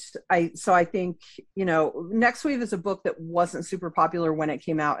 And I think, Next Wave is a book that wasn't super popular when it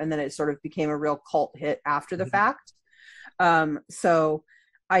came out, and then it sort of became a real cult hit after the fact. So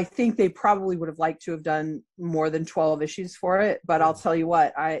I think they probably would have liked to have done more than 12 issues for it, but I'll tell you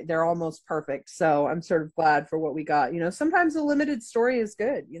what, they're almost perfect. So I'm sort of glad for what we got. Sometimes a limited story is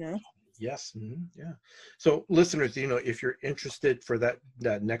good, Yes. Yeah. So listeners, if you're interested for that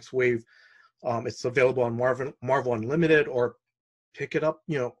Next Wave, it's available on Marvel Unlimited, or pick it up,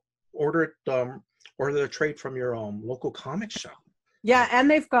 order it, order the trade from your local comic shop. Yeah, and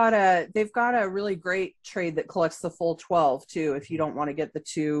they've got a really great trade that collects the full 12 too, if you don't want to get the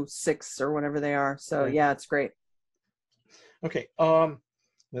 2, 6 or whatever they are. So yeah, it's great. Okay.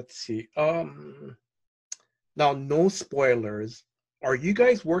 Let's see. Now, no spoilers. Are you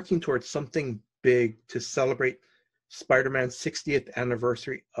guys working towards something big to celebrate Spider-Man's 60th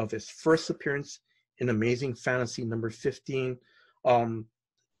anniversary of his first appearance in Amazing Fantasy number 15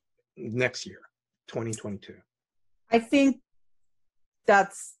 next year, 2022? I think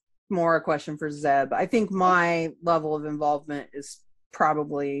that's more a question for Zeb. I think my level of involvement is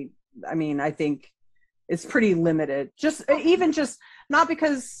probably, I mean, I think it's pretty limited. Just even just not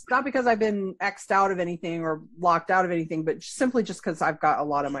because I've been X'd out of anything or locked out of anything, but simply just because I've got a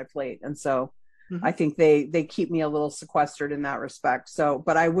lot on my plate. And so I think they keep me a little sequestered in that respect. So,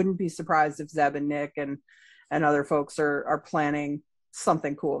 but I wouldn't be surprised if Zeb and Nick and other folks are planning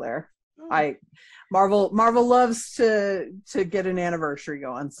something cool there. Marvel loves to get an anniversary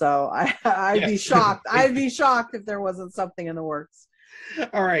going, so I'd be shocked. I'd be shocked if there wasn't something in the works.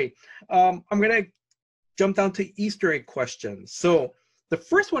 All right, I'm gonna jump down to Easter egg questions. So the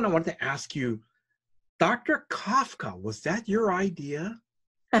first one I wanted to ask you, Dr. Kafka, was that your idea?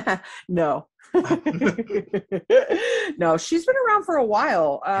 No. No, she's been around for a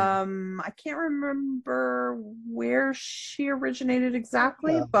while. I can't remember where she originated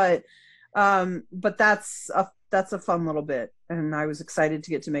exactly, but that's a fun little bit, and I was excited to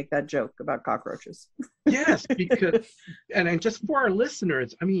get to make that joke about cockroaches. Yes, because and just for our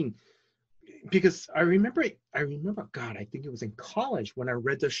listeners, I mean, because I remember, God, I think it was in college when I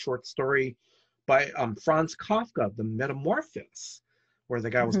read this short story by Franz Kafka, The Metamorphosis, where the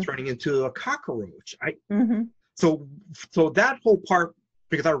guy was turning into a cockroach. So that whole part,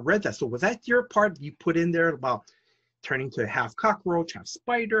 because I read that. So was that your part you put in there about turning to half cockroach, half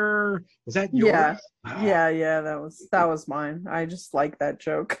spider? Was that yours? Yeah. Yeah, that was mine. I just like that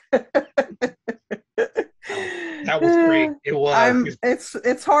joke. That was great. It was.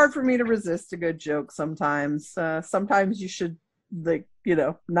 It's hard for me to resist a good joke sometimes. Sometimes you should, like,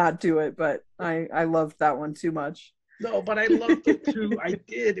 not do it, but I loved that one too much. No, but I loved it too. I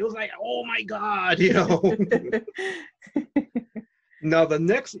did. It was like, oh my God, Now the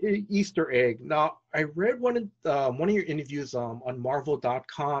next Easter egg. Now I read one of your interviews on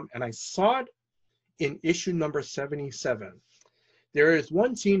Marvel.com, and I saw it in issue number 77. There is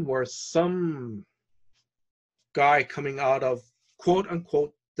one scene where some guy coming out of quote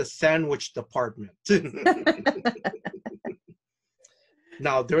unquote the sandwich department.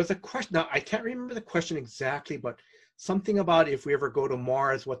 Now there's a question. Now I can't remember the question exactly, but something about if we ever go to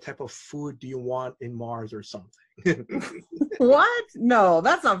Mars, what type of food do you want in Mars or something? What? No,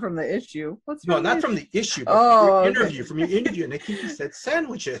 that's not from the issue. From the issue, but from your interview, and I think you said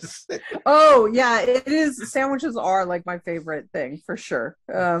sandwiches. Oh yeah, it is. Sandwiches are like my favorite thing for sure.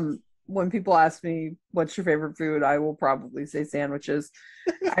 When people ask me what's your favorite food, I will probably say sandwiches.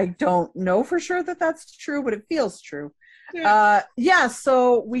 I don't know for sure that that's true, but it feels true.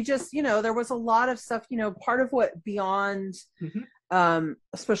 So we just, there was a lot of stuff, part of what Beyond,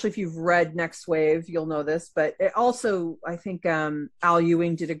 especially if you've read Next Wave, you'll know this, but it also, I think Al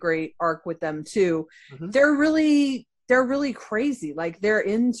Ewing did a great arc with them too. They're really crazy. Like, they're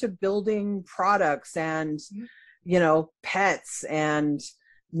into building products and pets and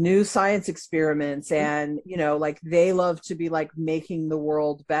new science experiments, and like, they love to be like making the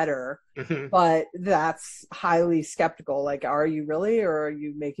world better, but that's highly skeptical. Like, are you really, or are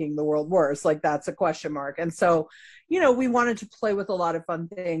you making the world worse? Like, that's a question mark. And so we wanted to play with a lot of fun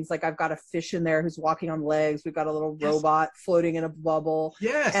things. Like, I've got a fish in there who's walking on legs. We've got a little robot floating in a bubble.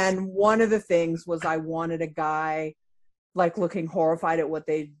 And one of the things was, I wanted a guy like looking horrified at what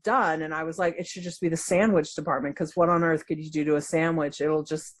they'd done, and I was like, it should just be the sandwich department, because what on earth could you do to a sandwich?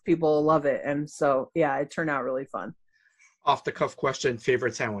 People will love it. And so it turned out really fun. Off the cuff question,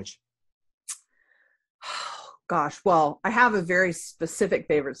 favorite sandwich? Gosh, well, I have a very specific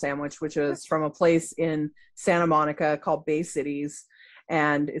favorite sandwich, which is from a place in Santa Monica called Bay Cities.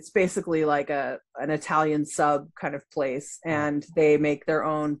 And it's basically like an Italian sub kind of place, and they make their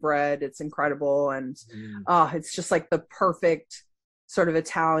own bread. It's incredible, and it's just like the perfect sort of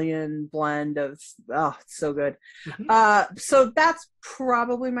Italian blend of, it's so good. So that's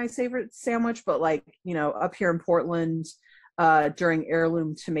probably my favorite sandwich. But like, up here in Portland, during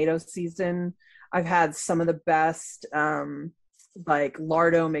heirloom tomato season, I've had some of the best. Like,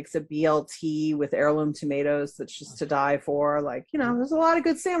 Lardo makes a BLT with heirloom tomatoes that's just to die for. Like, there's a lot of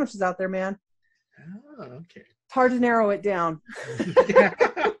good sandwiches out there, man. Oh, okay. It's hard to narrow it down.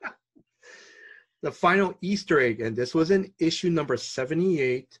 The final Easter egg, and this was in issue number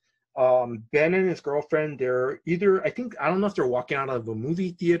 78. Ben and his girlfriend, they're either, I don't know if they're walking out of a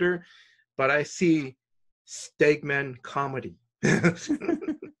movie theater, but I see Stegman comedy. Is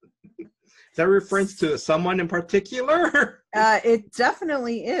that a reference to someone in particular? It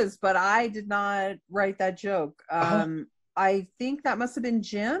definitely is, but I did not write that joke. I think that must have been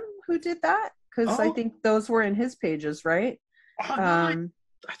Jim who did that, because I think those were in his pages, right? No,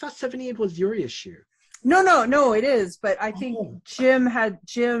 I thought 78 was your issue. No, it is. But I think Oh, Jim had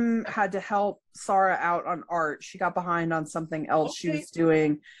to help Sarah out on art. She got behind on something else she okay. was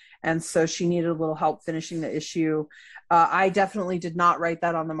doing, and so she needed a little help finishing the issue. I definitely did not write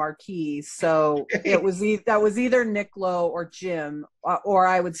that on the marquee, so it was that was either Nick Lowe or Jim, or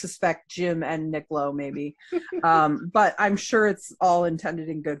I would suspect Jim and Nick Lowe maybe. But I'm sure it's all intended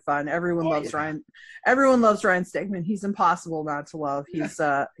in good fun. Everyone Oh, loves yeah. Ryan. Everyone loves Ryan Stegman. He's impossible not to love.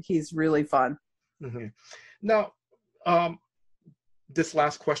 He's really fun. Hmm. Now, um, this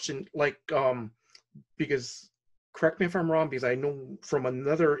last question, like, because correct me if I'm wrong, because I know from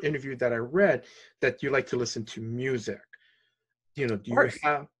another interview that I read that you like to listen to music. You know, Of do you course.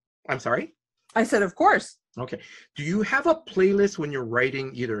 have, I'm sorry? I said, of course. Okay. Do you have a playlist when you're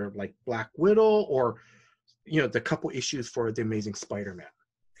writing either like Black Widow or, the couple issues for The Amazing Spider-Man?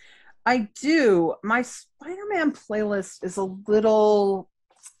 I do. My Spider-Man playlist is a little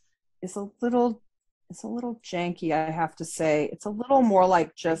janky, I have to say. It's a little more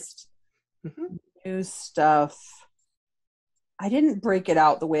like just Hmm. new stuff. I didn't break it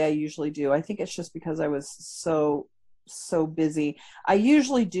out the way I usually do. I think it's just because I was so busy. I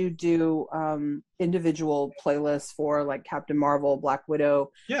usually do individual playlists for like Captain Marvel, Black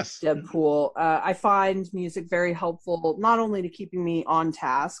Widow, Yes. Deadpool. I find music very helpful, not only to keeping me on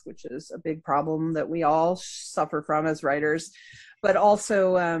task, which is a big problem that we all suffer from as writers, but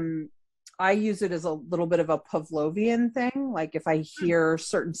also I use it as a little bit of a Pavlovian thing. Like if I hear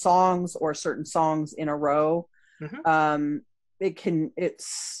certain songs or certain songs in a row, Hmm.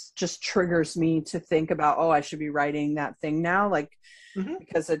 it's just triggers me to think about, oh, I should be writing that thing now, like Hmm.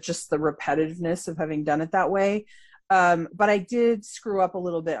 because of just the repetitiveness of having done it that way. But I did screw up a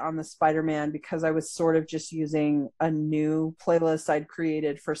little bit on the Spider-Man because I was sort of just using a new playlist I'd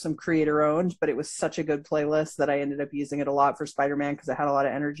created for some creator owned, but it was such a good playlist that I ended up using it a lot for Spider-Man because it had a lot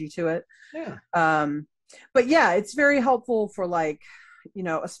of energy to it. Yeah. But yeah, it's very helpful for like,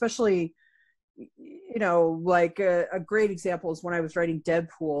 especially, like a great example is when I was writing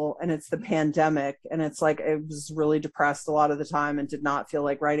Deadpool and it's the pandemic and it's like I was really depressed a lot of the time and did not feel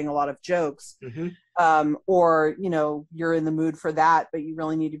like writing a lot of jokes. Hmm. Or you're in the mood for that, but you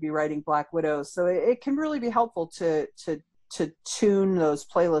really need to be writing Black Widow. So it can really be helpful to tune those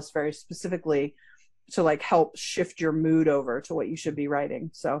playlists very specifically to like help shift your mood over to what you should be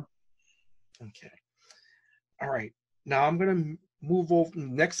writing. So Okay. All right. Now I'm going to move over.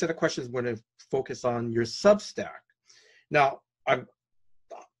 Next set of questions, I'm going to focus on your Substack. Now,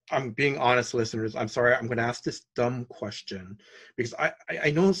 I'm being honest, listeners. I'm sorry. I'm going to ask this dumb question because I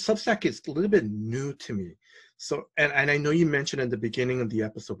know Substack is a little bit new to me. So, and I know you mentioned at the beginning of the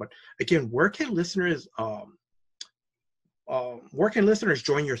episode, but again, where can listeners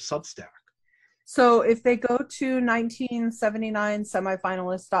join your Substack? So if they go to 1979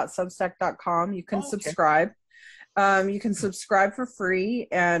 semifinalist.substack.com, you can Oh, okay. subscribe. You can subscribe for free,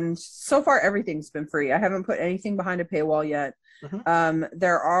 and so far everything's been free. I haven't put anything behind a paywall yet. Uh-huh.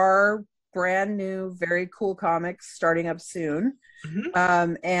 There are brand new, very cool comics starting up soon,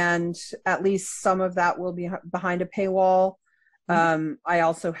 Mm-hmm. and at least some of that will be behind a paywall. I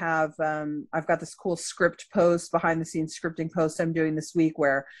also have I've got this cool script post, behind the scenes scripting post I'm doing this week,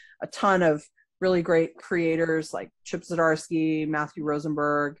 where a ton of really great creators like Chip Zdarsky, Matthew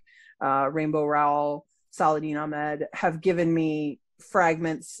Rosenberg, Rainbow Rowell, Saladin Ahmed have given me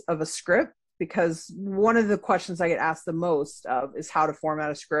fragments of a script, because one of the questions I get asked the most of is how to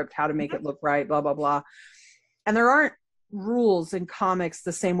format a script, how to make it look right, blah, blah, blah. And there aren't rules in comics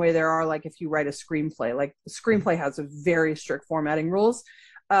the same way there are like if you write a screenplay. Like the screenplay has a very strict formatting rules.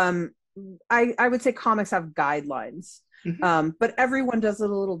 I would say comics have guidelines. Mm-hmm. But everyone does it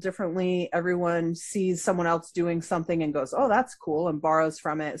a little differently. Everyone sees someone else doing something and goes, oh, that's cool, and borrows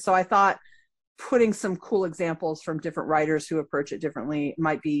from it. So I thought putting some cool examples from different writers who approach it differently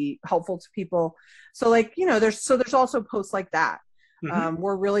might be helpful to people. So like, there's also posts like that. Mm-hmm.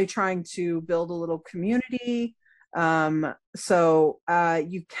 We're really trying to build a little community. So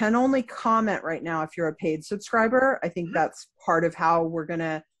you can only comment right now if you're a paid subscriber. I think that's part of how we're going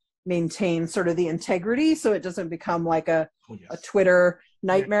to maintain sort of the integrity, so it doesn't become like a Twitter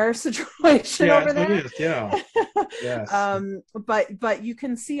nightmare situation over there. It is, yeah. Yes. But you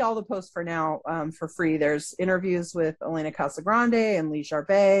can see all the posts for now for free. There's interviews with Elena Casagrande and Lee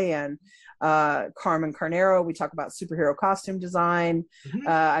Jarbet and Carmen Carnero. We talk about superhero costume design. Mm-hmm.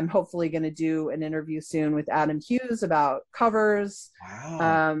 I'm hopefully going to do an interview soon with Adam Hughes about covers.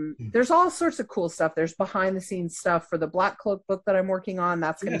 Wow. There's all sorts of cool stuff. There's behind the scenes stuff for the Black Cloak book that I'm working on.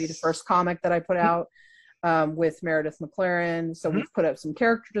 That's going to be the first comic that I put out with Meredith McLaren. So we've put up some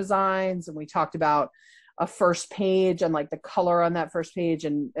character designs, and we talked about a first page and like the color on that first page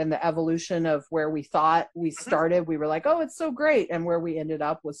and the evolution of where we thought we started. We were like, oh, it's so great. And where we ended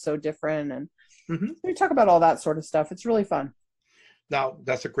up was so different. And we talk about all that sort of stuff. It's really fun. Now,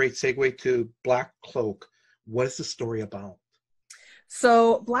 that's a great segue to Black Cloak. What is the story about?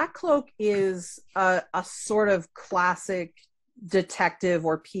 So Black Cloak is a sort of classic detective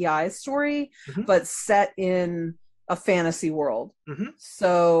or PI story, but set in a fantasy world.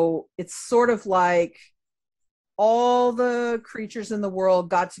 So it's sort of like all the creatures in the world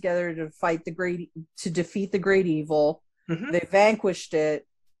got together to defeat the great evil. They vanquished it,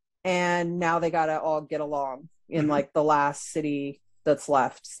 and now they got to all get along in like the last city that's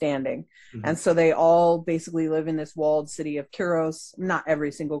left standing. And so they all basically live in this walled city of Kyros. Not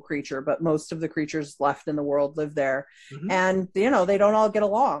every single creature, but most of the creatures left in the world live there. And they don't all get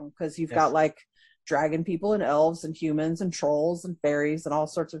along because you've got like dragon people and elves and humans and trolls and fairies and all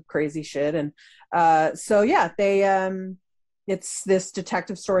sorts of crazy shit. And it's this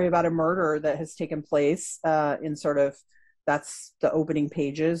detective story about a murder that has taken place in sort of, that's the opening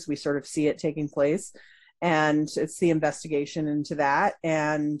pages. We sort of see it taking place, and it's the investigation into that.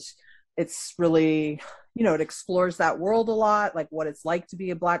 And it's really, it explores that world a lot, like what it's like to be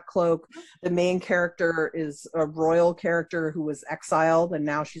a Black Cloak. The main character is a royal character who was exiled, and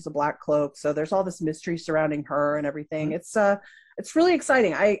now she's a Black Cloak. So there's all this mystery surrounding her and everything. It's really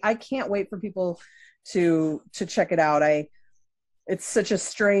exciting. I can't wait for people to check it out. It's such a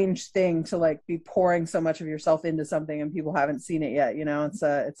strange thing to like be pouring so much of yourself into something and people haven't seen it yet.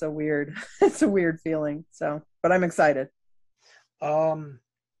 It's a weird, it's a weird feeling. So, but I'm excited. Let's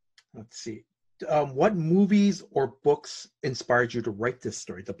see. What movies or books inspired you to write this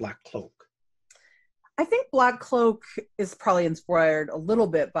story, The Black Cloak? I think Black Cloak is probably inspired a little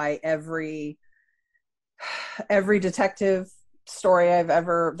bit by every detective story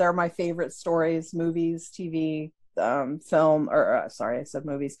they're my favorite stories, movies, TV, film, or sorry, I said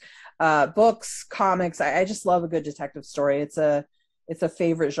movies, books, comics. I just love a good detective story. It's a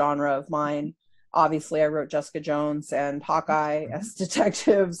favorite genre of mine. Obviously, I wrote Jessica Jones and Hawkeye as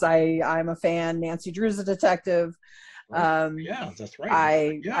detectives. I'm a fan. Nancy Drew's a detective. Yeah, that's right.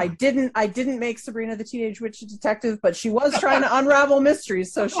 I didn't make Sabrina the Teenage Witch a detective, but she was trying to unravel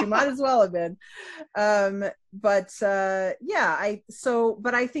mysteries, so she might as well have been. But I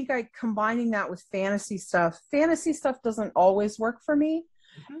think combining that with fantasy stuff doesn't always work for me.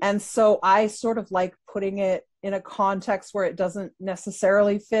 And so I sort of like putting it in a context where it doesn't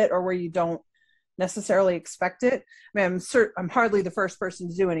necessarily fit or where you don't necessarily expect it. I mean, I'm hardly the first person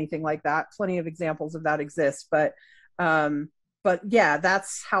to do anything like that. Plenty of examples of that exist, but yeah,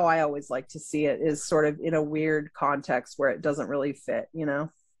 that's how I always like to see it, is sort of in a weird context where it doesn't really fit,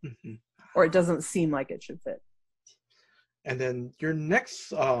 or it doesn't seem like it should fit. And then your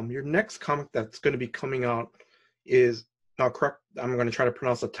next comic that's going to be coming out is, now correct, I'm going to try to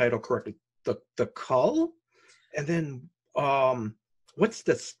pronounce the title correctly, the Cull. And then what's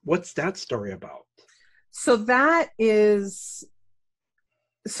that story about? So that's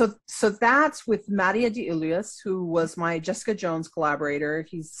with Mattia de Ilias, who was my Jessica Jones collaborator.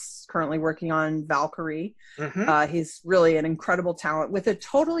 He's currently working on Valkyrie. He's really an incredible talent with a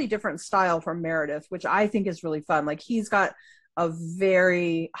totally different style from Meredith, which I think is really fun. Like, he's got a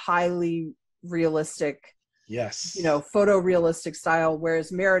very highly realistic, photorealistic style,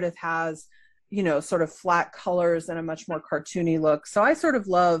 whereas Meredith has, sort of flat colors and a much more cartoony look. So I sort of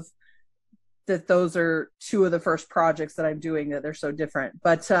love that those are two of the first projects that I'm doing that they're so different.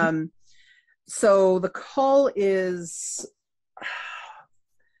 But so the Cull is,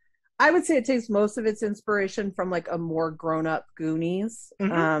 I would say it takes most of its inspiration from like a more grown-up Goonies.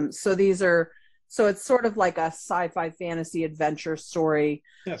 So it's sort of like a sci-fi fantasy adventure story,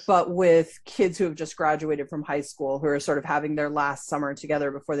 but with kids who have just graduated from high school, who are sort of having their last summer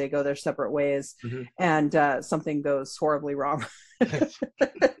together before they go their separate ways, and something goes horribly wrong.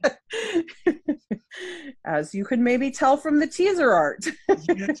 As you could maybe tell from the teaser art.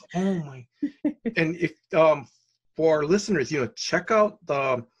 Yes. Oh my! And if for our listeners, check out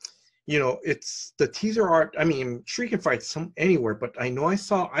the, it's the teaser art. I mean, I'm sure you can find some anywhere, but I know I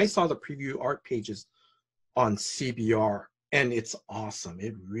saw the preview art pages on CBR, and it's awesome.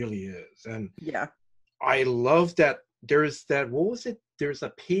 It really is. And yeah, I love that there's that. What was it? There's a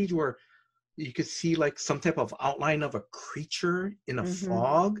page where you could see like some type of outline of a creature in a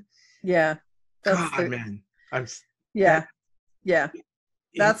fog. Yeah. Man. That's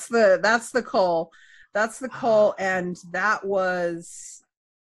the Cull. That's the Cull. And that was,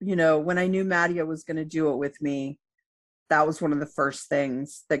 when I knew Mattia was going to do it with me, that was one of the first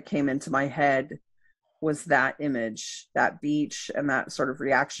things that came into my head, was that image, that beach, and that sort of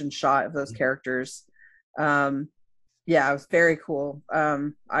reaction shot of those characters. Yeah, it was very cool.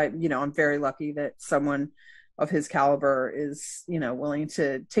 I'm very lucky that someone of his caliber is, willing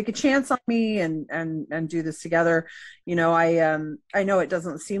to take a chance on me and do this together. I know it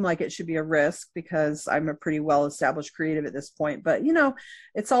doesn't seem like it should be a risk because I'm a pretty well established creative at this point, but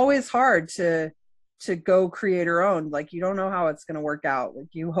it's always hard to go creator owned. Like, you don't know how it's going to work out. Like,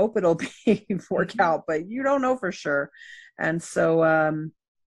 you hope it'll be work out, but you don't know for sure. And so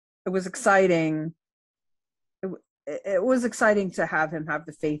it was exciting. It was exciting to have him have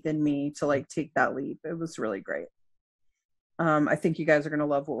the faith in me to like take that leap. It was really great. I think you guys are going to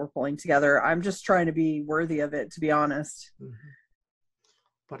love what we're pulling together. I'm just trying to be worthy of it, to be honest.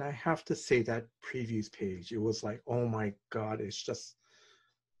 But I have to say that previews page, it was like, oh my God, it's just,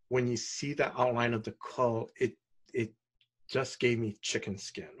 when you see the outline of the cull, it just gave me chicken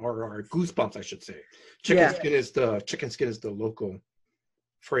skin or goosebumps, I should say. Chicken skin is the local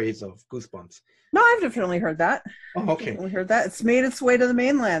phrase of goosebumps. No, I've definitely heard that. Oh, okay. Definitely heard that. It's made its way to the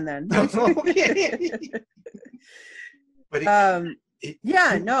mainland then. Okay. But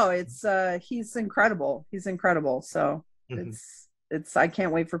he's incredible. He's incredible. So it's I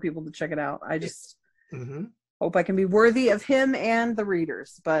can't wait for people to check it out. I just hope I can be worthy of him and the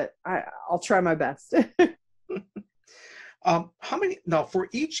readers, but I'll try my best. How many now for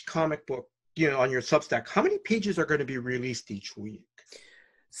each comic book, on your Substack, how many pages are going to be released each week?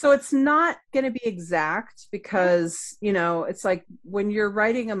 So it's not going to be exact because, it's like when you're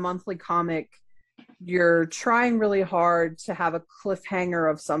writing a monthly comic, you're trying really hard to have a cliffhanger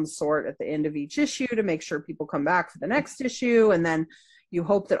of some sort at the end of each issue to make sure people come back for the next issue. And then you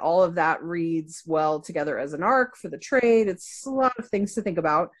hope that all of that reads well together as an arc for the trade. It's a lot of things to think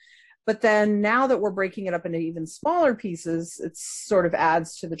about. But then now that we're breaking it up into even smaller pieces, it sort of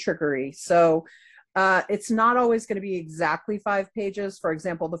adds to the trickery. So it's not always going to be exactly 5 pages. For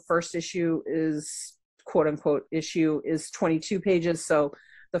example, the first issue is, quote unquote, issue is 22 pages. So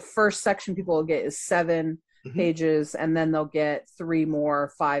the first section people will get is 7 pages, and then they'll get 3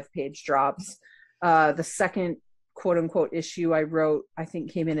 more 5-page drops. The second, quote unquote, issue I wrote, I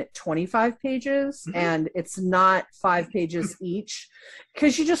think came in at 25 pages, and it's not 5 pages each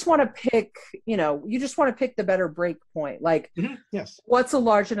because you just want to pick, the better break point. Like, what's a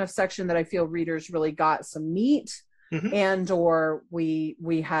large enough section that I feel readers really got some meat, and or we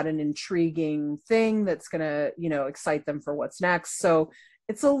had an intriguing thing that's gonna, excite them for what's next. So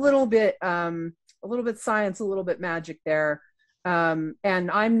it's a little bit science, a little bit magic there. And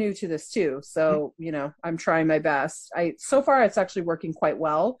I'm new to this too. So, I'm trying my best. So far it's actually working quite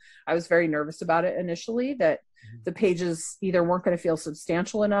well. I was very nervous about it initially, that the pages either weren't going to feel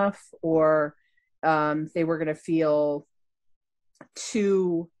substantial enough or they were going to feel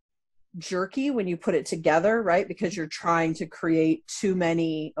too jerky when you put it together, right? Because you're trying to create too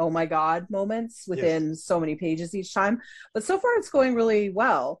many oh my God moments within so many pages each time. But so far it's going really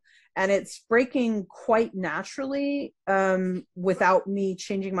well. And it's breaking quite naturally without me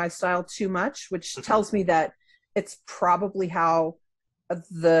changing my style too much, which tells me that it's probably how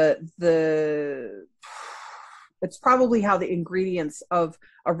the ingredients of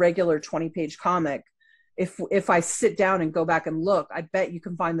a regular 20-page comic, if I sit down and go back and look, I bet you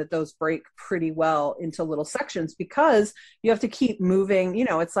can find that those break pretty well into little sections because you have to keep moving.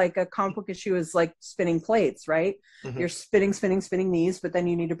 It's like a comic book issue is like spinning plates, right? You're spinning these, but then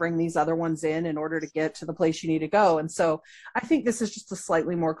you need to bring these other ones in order to get to the place you need to go. And so I think this is just a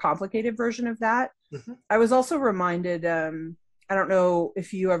slightly more complicated version of that. I was also reminded, I don't know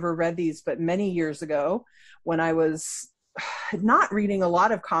if you ever read these, but many years ago when I was not reading a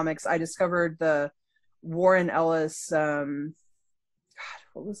lot of comics, I discovered the Warren Ellis, what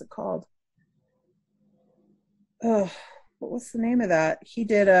was it called? What was the name of that? He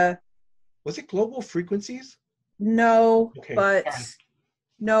did was it Global Frequencies? No, okay. but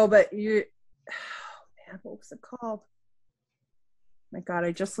you, man, what was it called? My God,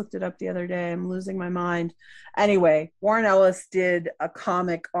 I just looked it up the other day. I'm losing my mind. Anyway, Warren Ellis did a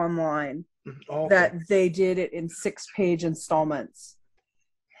comic online that they did it in 6-page installments.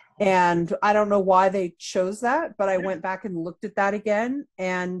 And I don't know why they chose that, but I went back and looked at that again.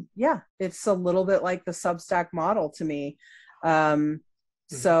 And it's a little bit like the Substack model to me.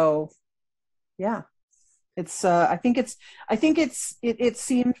 So it's, I think it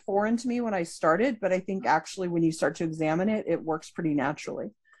seemed foreign to me when I started, but I think actually when you start to examine it, it works pretty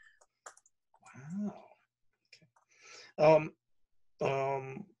naturally. Wow.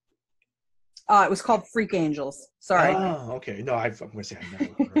 It was called Freak Angels. Sorry. Oh, okay. No, I'm going to say I've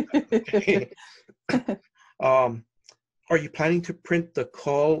never heard that. Okay. Are you planning to print the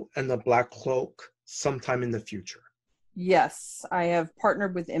Cull and the Black Cloak sometime in the future? Yes, I have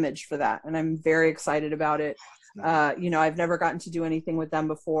partnered with Image for that, and I'm very excited about it. Nice. I've never gotten to do anything with them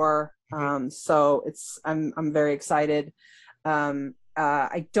before, Mhm. so I'm very excited.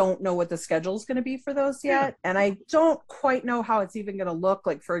 I don't know what the schedule is going to be for those Yeah. yet, and I don't quite know how it's even going to look.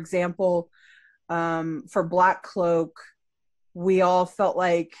 Like, for example, for Black Cloak, we all felt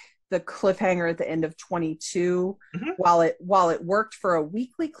like the cliffhanger at the end of 22, Mhm. while it worked for a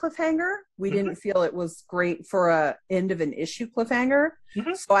weekly cliffhanger, we Mhm. didn't feel it was great for a end of an issue cliffhanger.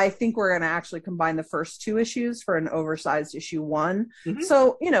 Mhm. So I think we're going to actually combine the first two issues for an oversized issue one. Mhm.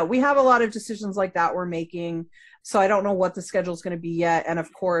 So, we have a lot of decisions like that we're making. So I don't know what the schedule is going to be yet. And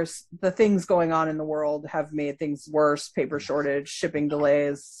of course, the things going on in the world have made things worse: paper shortage, shipping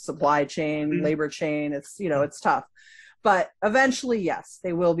delays, supply chain, Mhm. labor chain. Mhm. It's tough. But eventually, yes,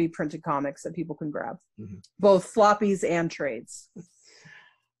 they will be printed comics that people can grab, Mhm. both floppies and trades.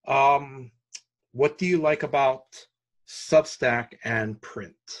 Um, what do you like about Substack and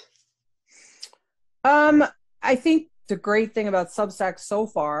print? Um, I think the great thing about Substack so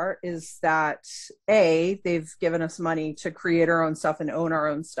far is that they've given us money to create our own stuff and own our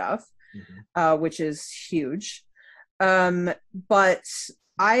own stuff, Mhm. which is huge. But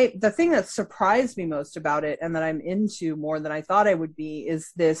the thing that surprised me most about it, and that I'm into more than I thought I would be,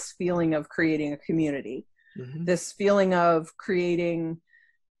 is this feeling of creating a community, Mhm. this feeling of creating,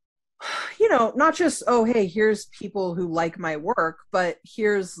 not just, oh, hey, here's people who like my work, but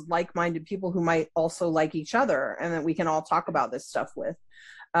here's like-minded people who might also like each other and that we can all talk about this stuff with.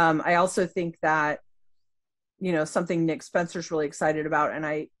 I also think that, something Nick Spencer's really excited about, and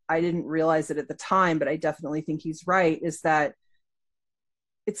I didn't realize it at the time, but I definitely think he's right, is that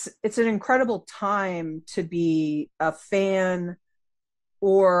it's an incredible time to be a fan,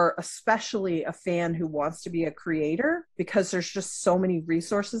 or especially a fan who wants to be a creator, because there's just so many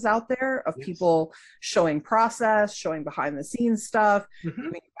resources out there of Yes. people showing process, showing behind the scenes stuff, Mhm.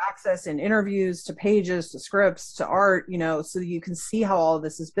 giving access in interviews to pages, to scripts, to art, so you can see how all of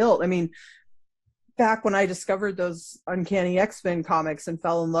this is built. I mean, back when I discovered those Uncanny X-Men comics and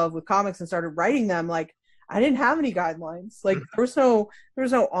fell in love with comics and started writing them, like, I didn't have any guidelines. Like, there was no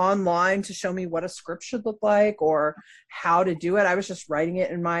online to show me what a script should look like or how to do it. I was just writing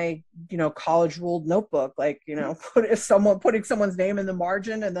it in my, college ruled notebook, like, putting someone's name in the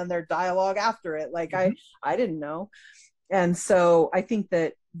margin and then their dialogue after it. Like, Mhm. I didn't know. And so I think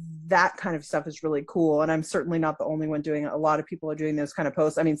that kind of stuff is really cool. And I'm certainly not the only one doing it. A lot of people are doing those kind of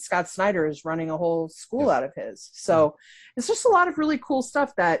posts. I mean, Scott Snyder is running a whole school Yes. out of his. Mhm. So it's just a lot of really cool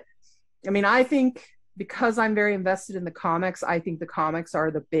stuff that, I mean, I think because I'm very invested in the comics, I think the comics are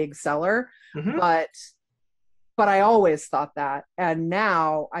the big seller. Mhm. But I always thought that. And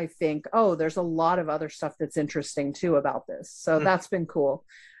now I think, oh, there's a lot of other stuff that's interesting too about this. So Mhm. that's been cool.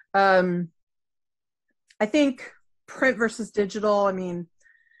 Um, I think print versus digital, I mean,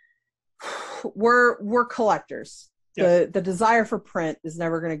 we're collectors. Yes. The desire for print is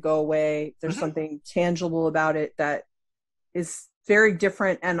never going to go away. There's Mhm. something tangible about it that is very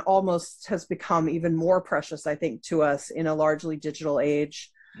different and almost has become even more precious, I think, to us in a largely digital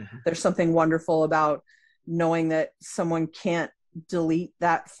age. Mhm. There's something wonderful about knowing that someone can't delete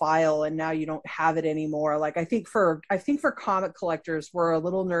that file and now you don't have it anymore. Like, I think for comic collectors, we're a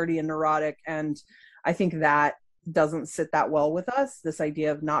little nerdy and neurotic, and I think that doesn't sit that well with us, this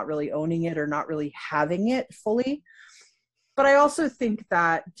idea of not really owning it or not really having it fully. But I also think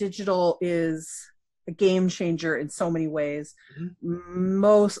that digital is a game changer in so many ways.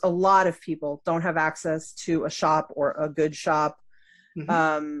 Mhm. A lot of people don't have access to a shop or a good shop. Mhm.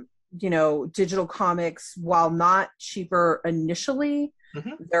 um, Digital comics, while not cheaper initially,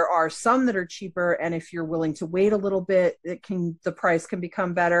 Mhm. there are some that are cheaper, and if you're willing to wait a little bit, the price can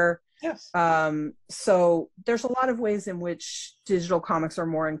become better. Yes. So there's a lot of ways in which digital comics are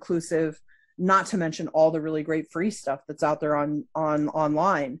more inclusive, not to mention all the really great free stuff that's out there on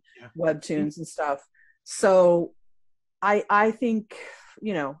online, Yeah. Mhm. webtoons and stuff. So I think,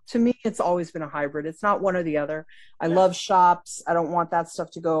 to me, it's always been a hybrid. It's not one or the other. I Yeah. love shops. I don't want that stuff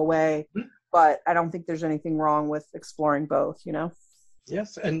to go away, Mhm. but I don't think there's anything wrong with exploring both.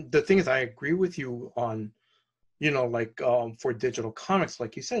 Yes. And the thing is, I agree with you on, like for digital comics,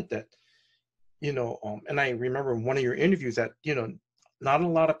 like you said, that, and I remember in one of your interviews that, not a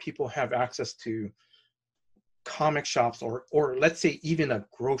lot of people have access to comic shops, or let's say even a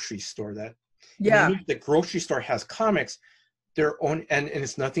grocery store that, Yeah. even if the grocery store has comics, their own, and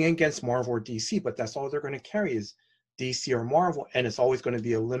it's nothing against Marvel or DC, but that's all they're going to carry is DC or Marvel, and it's always going to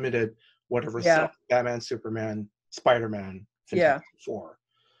be a limited whatever sells: Yeah. Batman, Superman, Spider-Man, Yeah. Fantastic Four.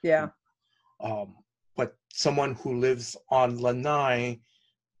 Yeah. Um, but someone who lives on Lanai,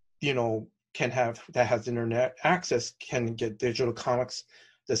 that has internet access can get digital comics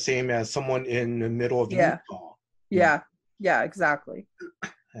the same as someone in the middle of Yeah. Utah. Yeah. Yeah, exactly.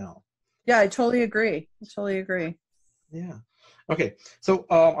 Yeah. Yeah, I totally agree. Yeah. Okay. So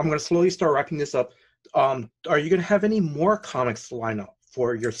I'm going to slowly start wrapping this up. Are you going to have any more comics to line up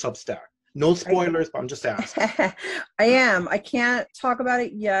for your Substack? No spoilers, but I'm just asking. I am. I can't talk about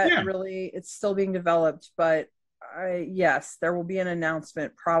it yet. Yeah. Really, it's still being developed, but yes, there will be an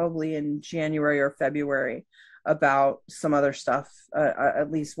announcement probably in January or February about some other stuff,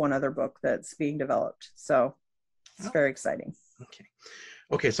 at least one other book that's being developed. So it's very exciting.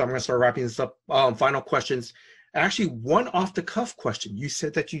 Okay, so I'm going to start wrapping this up. Final questions. Actually, one off the cuff question. You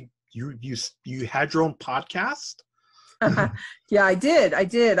said that you had your own podcast? Yeah, I did.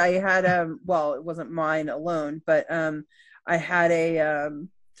 I had well, it wasn't mine alone, but I had a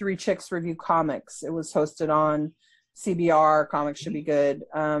Three Chicks Review Comics. It was hosted on CBR. Comics Should Be Good.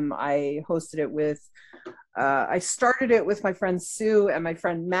 I hosted it with I started it with my friend Sue and my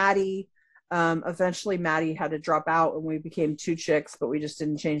friend Maddie. Eventually Maddie had to drop out and we became Two Chicks, but we just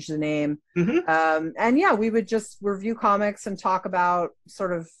didn't change the name. And yeah, we would just review comics and talk about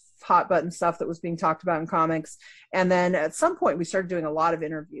sort of hot button stuff that was being talked about in comics. And then at some point we started doing a lot of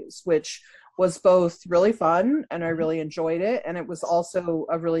interviews, which was both really fun and I really enjoyed it. And it was also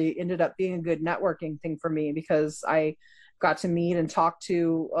ended up being a good networking thing for me because I got to meet and talk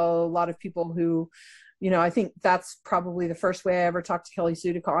to a lot of people who, I think that's probably the first way I ever talked to Kelly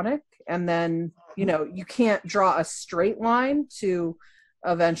Sue DeConnick. And then, you can't draw a straight line to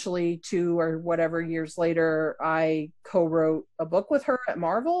eventually 2 or whatever years later, I co-wrote a book with her at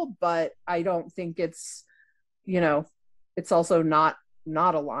Marvel, but I don't think it's also not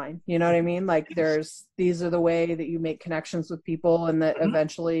a line. You know what I mean? Like these are the way that you make connections with people and that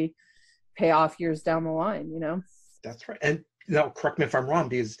eventually pay off years down the line, That's right. And now correct me if I'm wrong,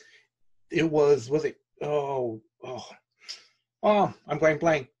 because it was it I'm going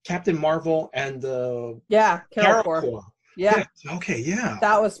blank. Captain Marvel and the Carol Corps. Yeah. Okay. Yeah.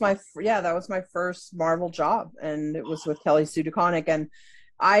 That was my first Marvel job, and it was with Kelly Sue DeConnick. And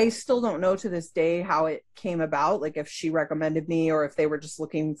I still don't know to this day how it came about, like if she recommended me or if they were just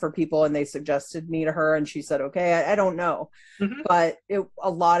looking for people and they suggested me to her and she said okay. I don't know, but a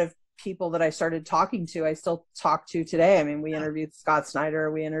lot of people that I started talking to, I still talk to today. I mean, we interviewed Scott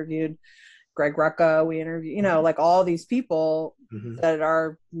Snyder, we interviewed Greg Rucka, we interviewed, like all these people that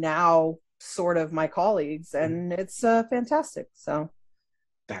are now sort of my colleagues, and it's fantastic. So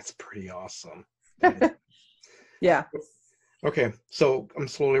that's pretty awesome. Yeah. Okay, so I'm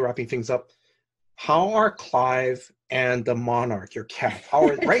slowly wrapping things up. How are Clive and the Monarch, your cat? How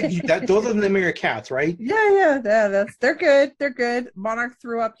are right? Those are the name of your cats, right? Yeah. They're good. They're good. Monarch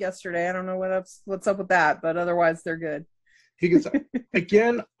threw up yesterday. I don't know what's up with that, but otherwise they're good. Because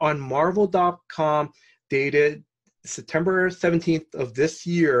again, on Marvel.com, dated September 17th of this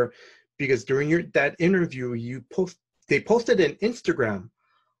year, because during that interview, they posted an Instagram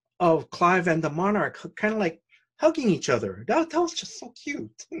of Clive and the Monarch, kind of like hugging each other. That was just so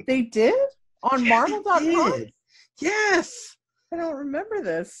cute. They did? On Marvel.com? Yes. I don't remember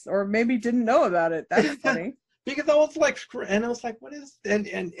this, or maybe didn't know about it. That's funny. Because I was like, what is, and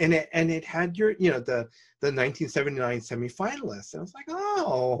it had your, the 1979 semifinalists. I was like,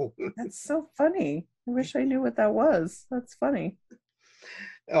 oh. That's so funny. I wish I knew what that was. That's funny.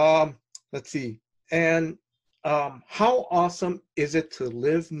 Let's see. And how awesome is it to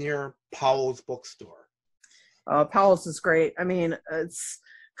live near Powell's bookstore? Powell's is great. I mean, it's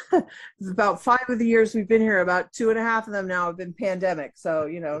about 5 of the years we've been here, about 2.5 of them now have been pandemic. So,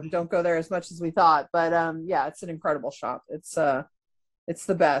 don't go there as much as we thought. But yeah, it's an incredible shop. It's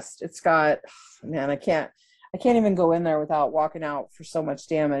the best. It's got, man, I can't even go in there without walking out for so much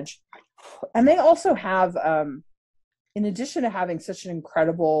damage. And they also have, in addition to having such an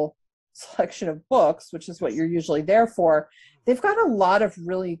incredible selection of books, which is what you're usually there for, they've got a lot of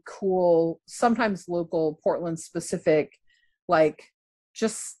really cool, sometimes local Portland specific, like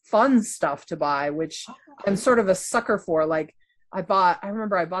just fun stuff to buy, which I'm sort of a sucker for. Like I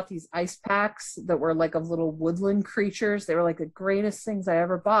remember I bought these ice packs that were like of little woodland creatures. They were like the greatest things I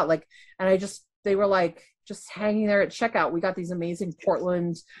ever bought. Like, and they were like just hanging there at checkout. We got these amazing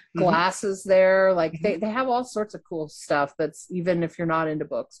Portland glasses there. Like they have all sorts of cool stuff that's, even if you're not into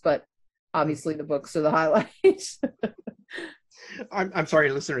books, but obviously the books are the highlight. I'm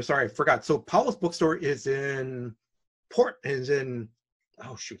sorry, listeners. Sorry, I forgot. So Powell's bookstore is in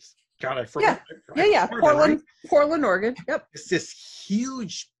oh shoot, God, I forgot. Yeah. Portland, Oregon. Yep. It's this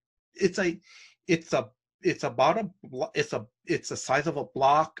huge. It's the size of a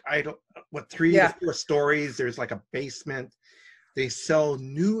block. 3 to 4 stories. There's like a basement. They sell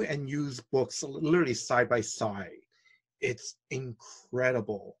new and used books literally side by side. It's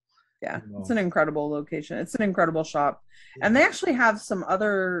incredible. Yeah, You it's know? an incredible location. It's an incredible shop. And Yeah. they actually have some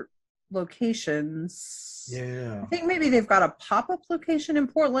other locations. I Yeah. think maybe they've got a pop-up location in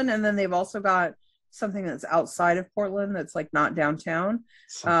Portland, and then they've also got something that's outside of Portland that's like not downtown.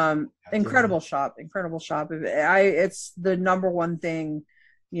 Something like that, yeah. Incredible shop, incredible shop. It's the number one thing,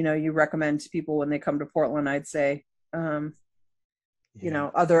 you recommend to people when they come to Portland, I'd say. Yeah.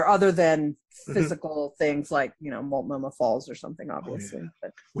 Other than Mhm. physical things like, Multnomah Falls or something, Oh yeah. obviously.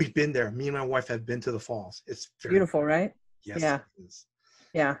 But We've been there. Me and my wife have been to the falls. It's very beautiful, right? yes, Yeah, it is.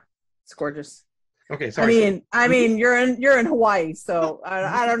 yeah, it's gorgeous. Okay, I sorry. mean, I Mhm. mean, you're in Hawaii, No, so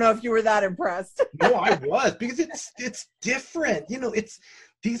I don't know if you were that impressed. no, I was because it's different. It's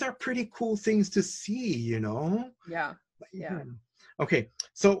these are pretty cool things to see, Yeah, yeah. Yeah. Okay,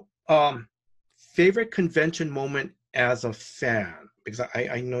 so favorite convention moment as a fan, because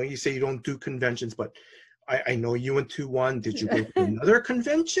I know you say you don't do conventions, but I know you went to one. Did you go to another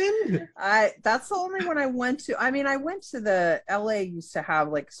convention? That's the only one I went to. I mean, I went to the LA used to have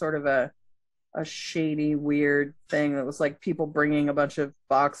like sort of a shady, weird thing that was like people bringing a bunch of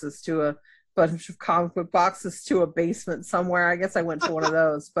comic book boxes to a basement somewhere. I guess I went to one of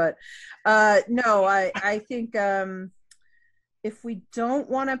those, but no, I think if we don't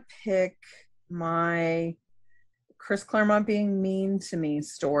want to pick my Chris Claremont being mean to me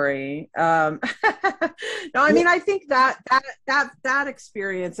story. No, I mean, I think that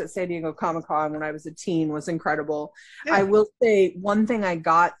experience at San Diego Comic-Con when I was a teen was incredible. Yeah. I will say one thing I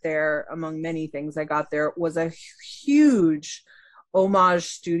got there, among many things I got there, was a huge Homage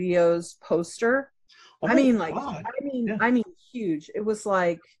Studios poster. Oh I my mean, God. I mean, huge. It was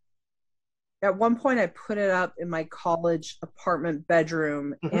like, at one point I put it up in my college apartment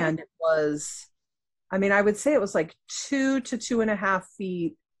bedroom, Mhm. and it was, I mean, I would say it was like 2 to 2.5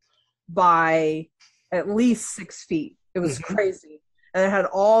 feet by at least 6 feet. It was Mhm. crazy. And it had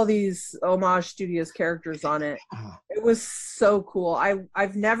all these Homage Studios characters on it. It was so cool.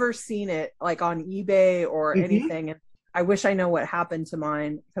 I've never seen it like on eBay or Mhm. anything. And I wish I know what happened to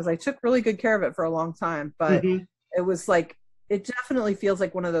mine, because I took really good care of it for a long time. But Mhm. it was like, it definitely feels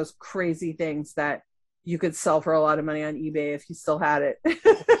like one of those crazy things that you could sell for a lot of money on eBay if you still had it.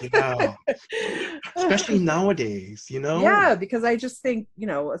 Yeah. Especially nowadays, Yeah, because I just think,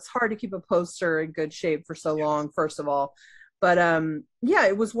 it's hard to keep a poster in good shape for so long, first of all. But yeah,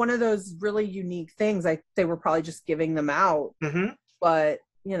 it was one of those really unique things. They were probably just giving them out, Mhm. but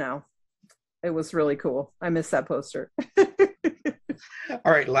it was really cool. I miss that poster.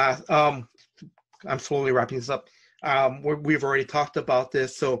 All right, last. I'm slowly wrapping this up. We've already talked about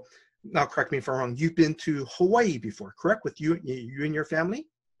this, so now correct me if I'm wrong. You've been to Hawaii before, correct? With you and your family?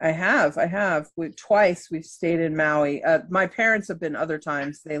 I have. Twice we've stayed in Maui. My parents have been other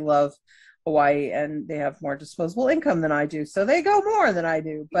times. They love Hawaii and they have more disposable income than I do, so they go more than I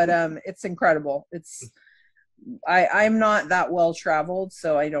do. But it's incredible. I'm not that well traveled,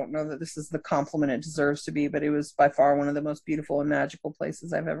 so I don't know that this is the compliment it deserves to be, but it was by far one of the most beautiful and magical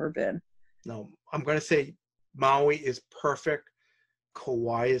places I've ever been. No, I'm gonna say Maui is perfect.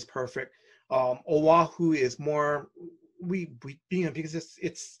 Kauai is perfect. Oahu is more we because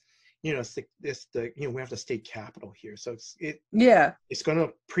it's we have the state capital here, so Yeah, it's gonna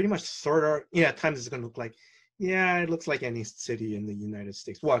pretty much sort of at times it's gonna look like it looks like any city in the United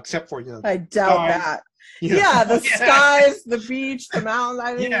States. Well, except for I doubt skies, that. Yeah, the yeah, skies, the beach, the mountains.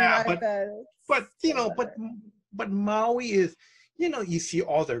 I mean, yeah, I bet. but So but Maui is you see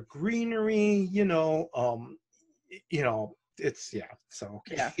all their greenery, it's so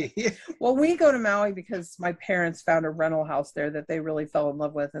okay. yeah. Well, we go to Maui because my parents found a rental house there that they really fell in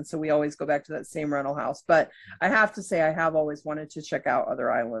love with, and so we always go back to that same rental house. But I have to say, I have always wanted to check out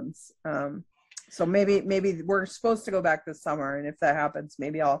other islands. So maybe we're supposed to go back this summer, and if that happens,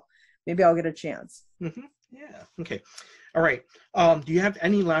 maybe I'll get a chance. Mm-hmm. Yeah. Okay. All right. Do you have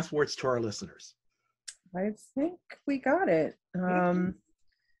any last words to our listeners? I think we got it.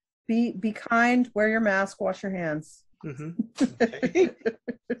 Be kind, wear your mask, wash your hands. Mm-hmm.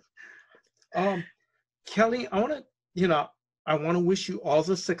 Okay. Kelly, I want to wish you all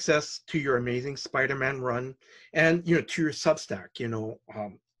the success to your amazing Spider-Man run, and to your Substack.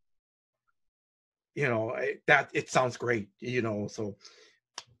 That it sounds great. So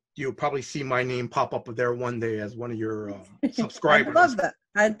you'll probably see my name pop up there one day as one of your subscribers.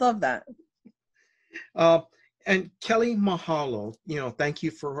 I'd love that. And Kelly, mahalo. Thank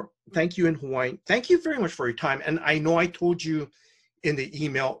you in Hawaii. Thank you very much for your time. And I know I told you in the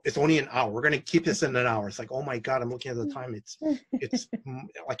email it's only an hour. We're going to keep this in an hour. It's like, oh my God, I'm looking at the time. It's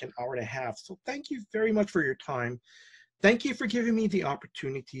like an hour and a half. So thank you very much for your time. thank you for giving me the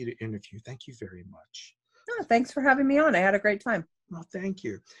opportunity to interview. Thank you very much. Oh, thanks for having me on. I had a great time. Well, thank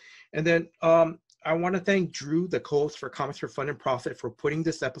you. And then I want to thank Drew, the co-host for Comics for Fun and Profit, for putting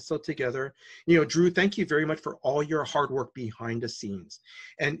this episode together. Drew, thank you very much for all your hard work behind the scenes.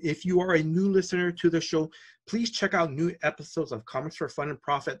 And if you are a new listener to the show, please check out new episodes of Comics for Fun and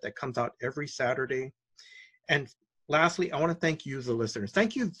Profit that comes out every Saturday. And lastly, I want to thank you, the listeners.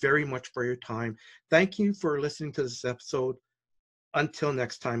 Thank you very much for your time. Thank you for listening to this episode. Until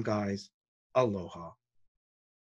next time, guys, aloha.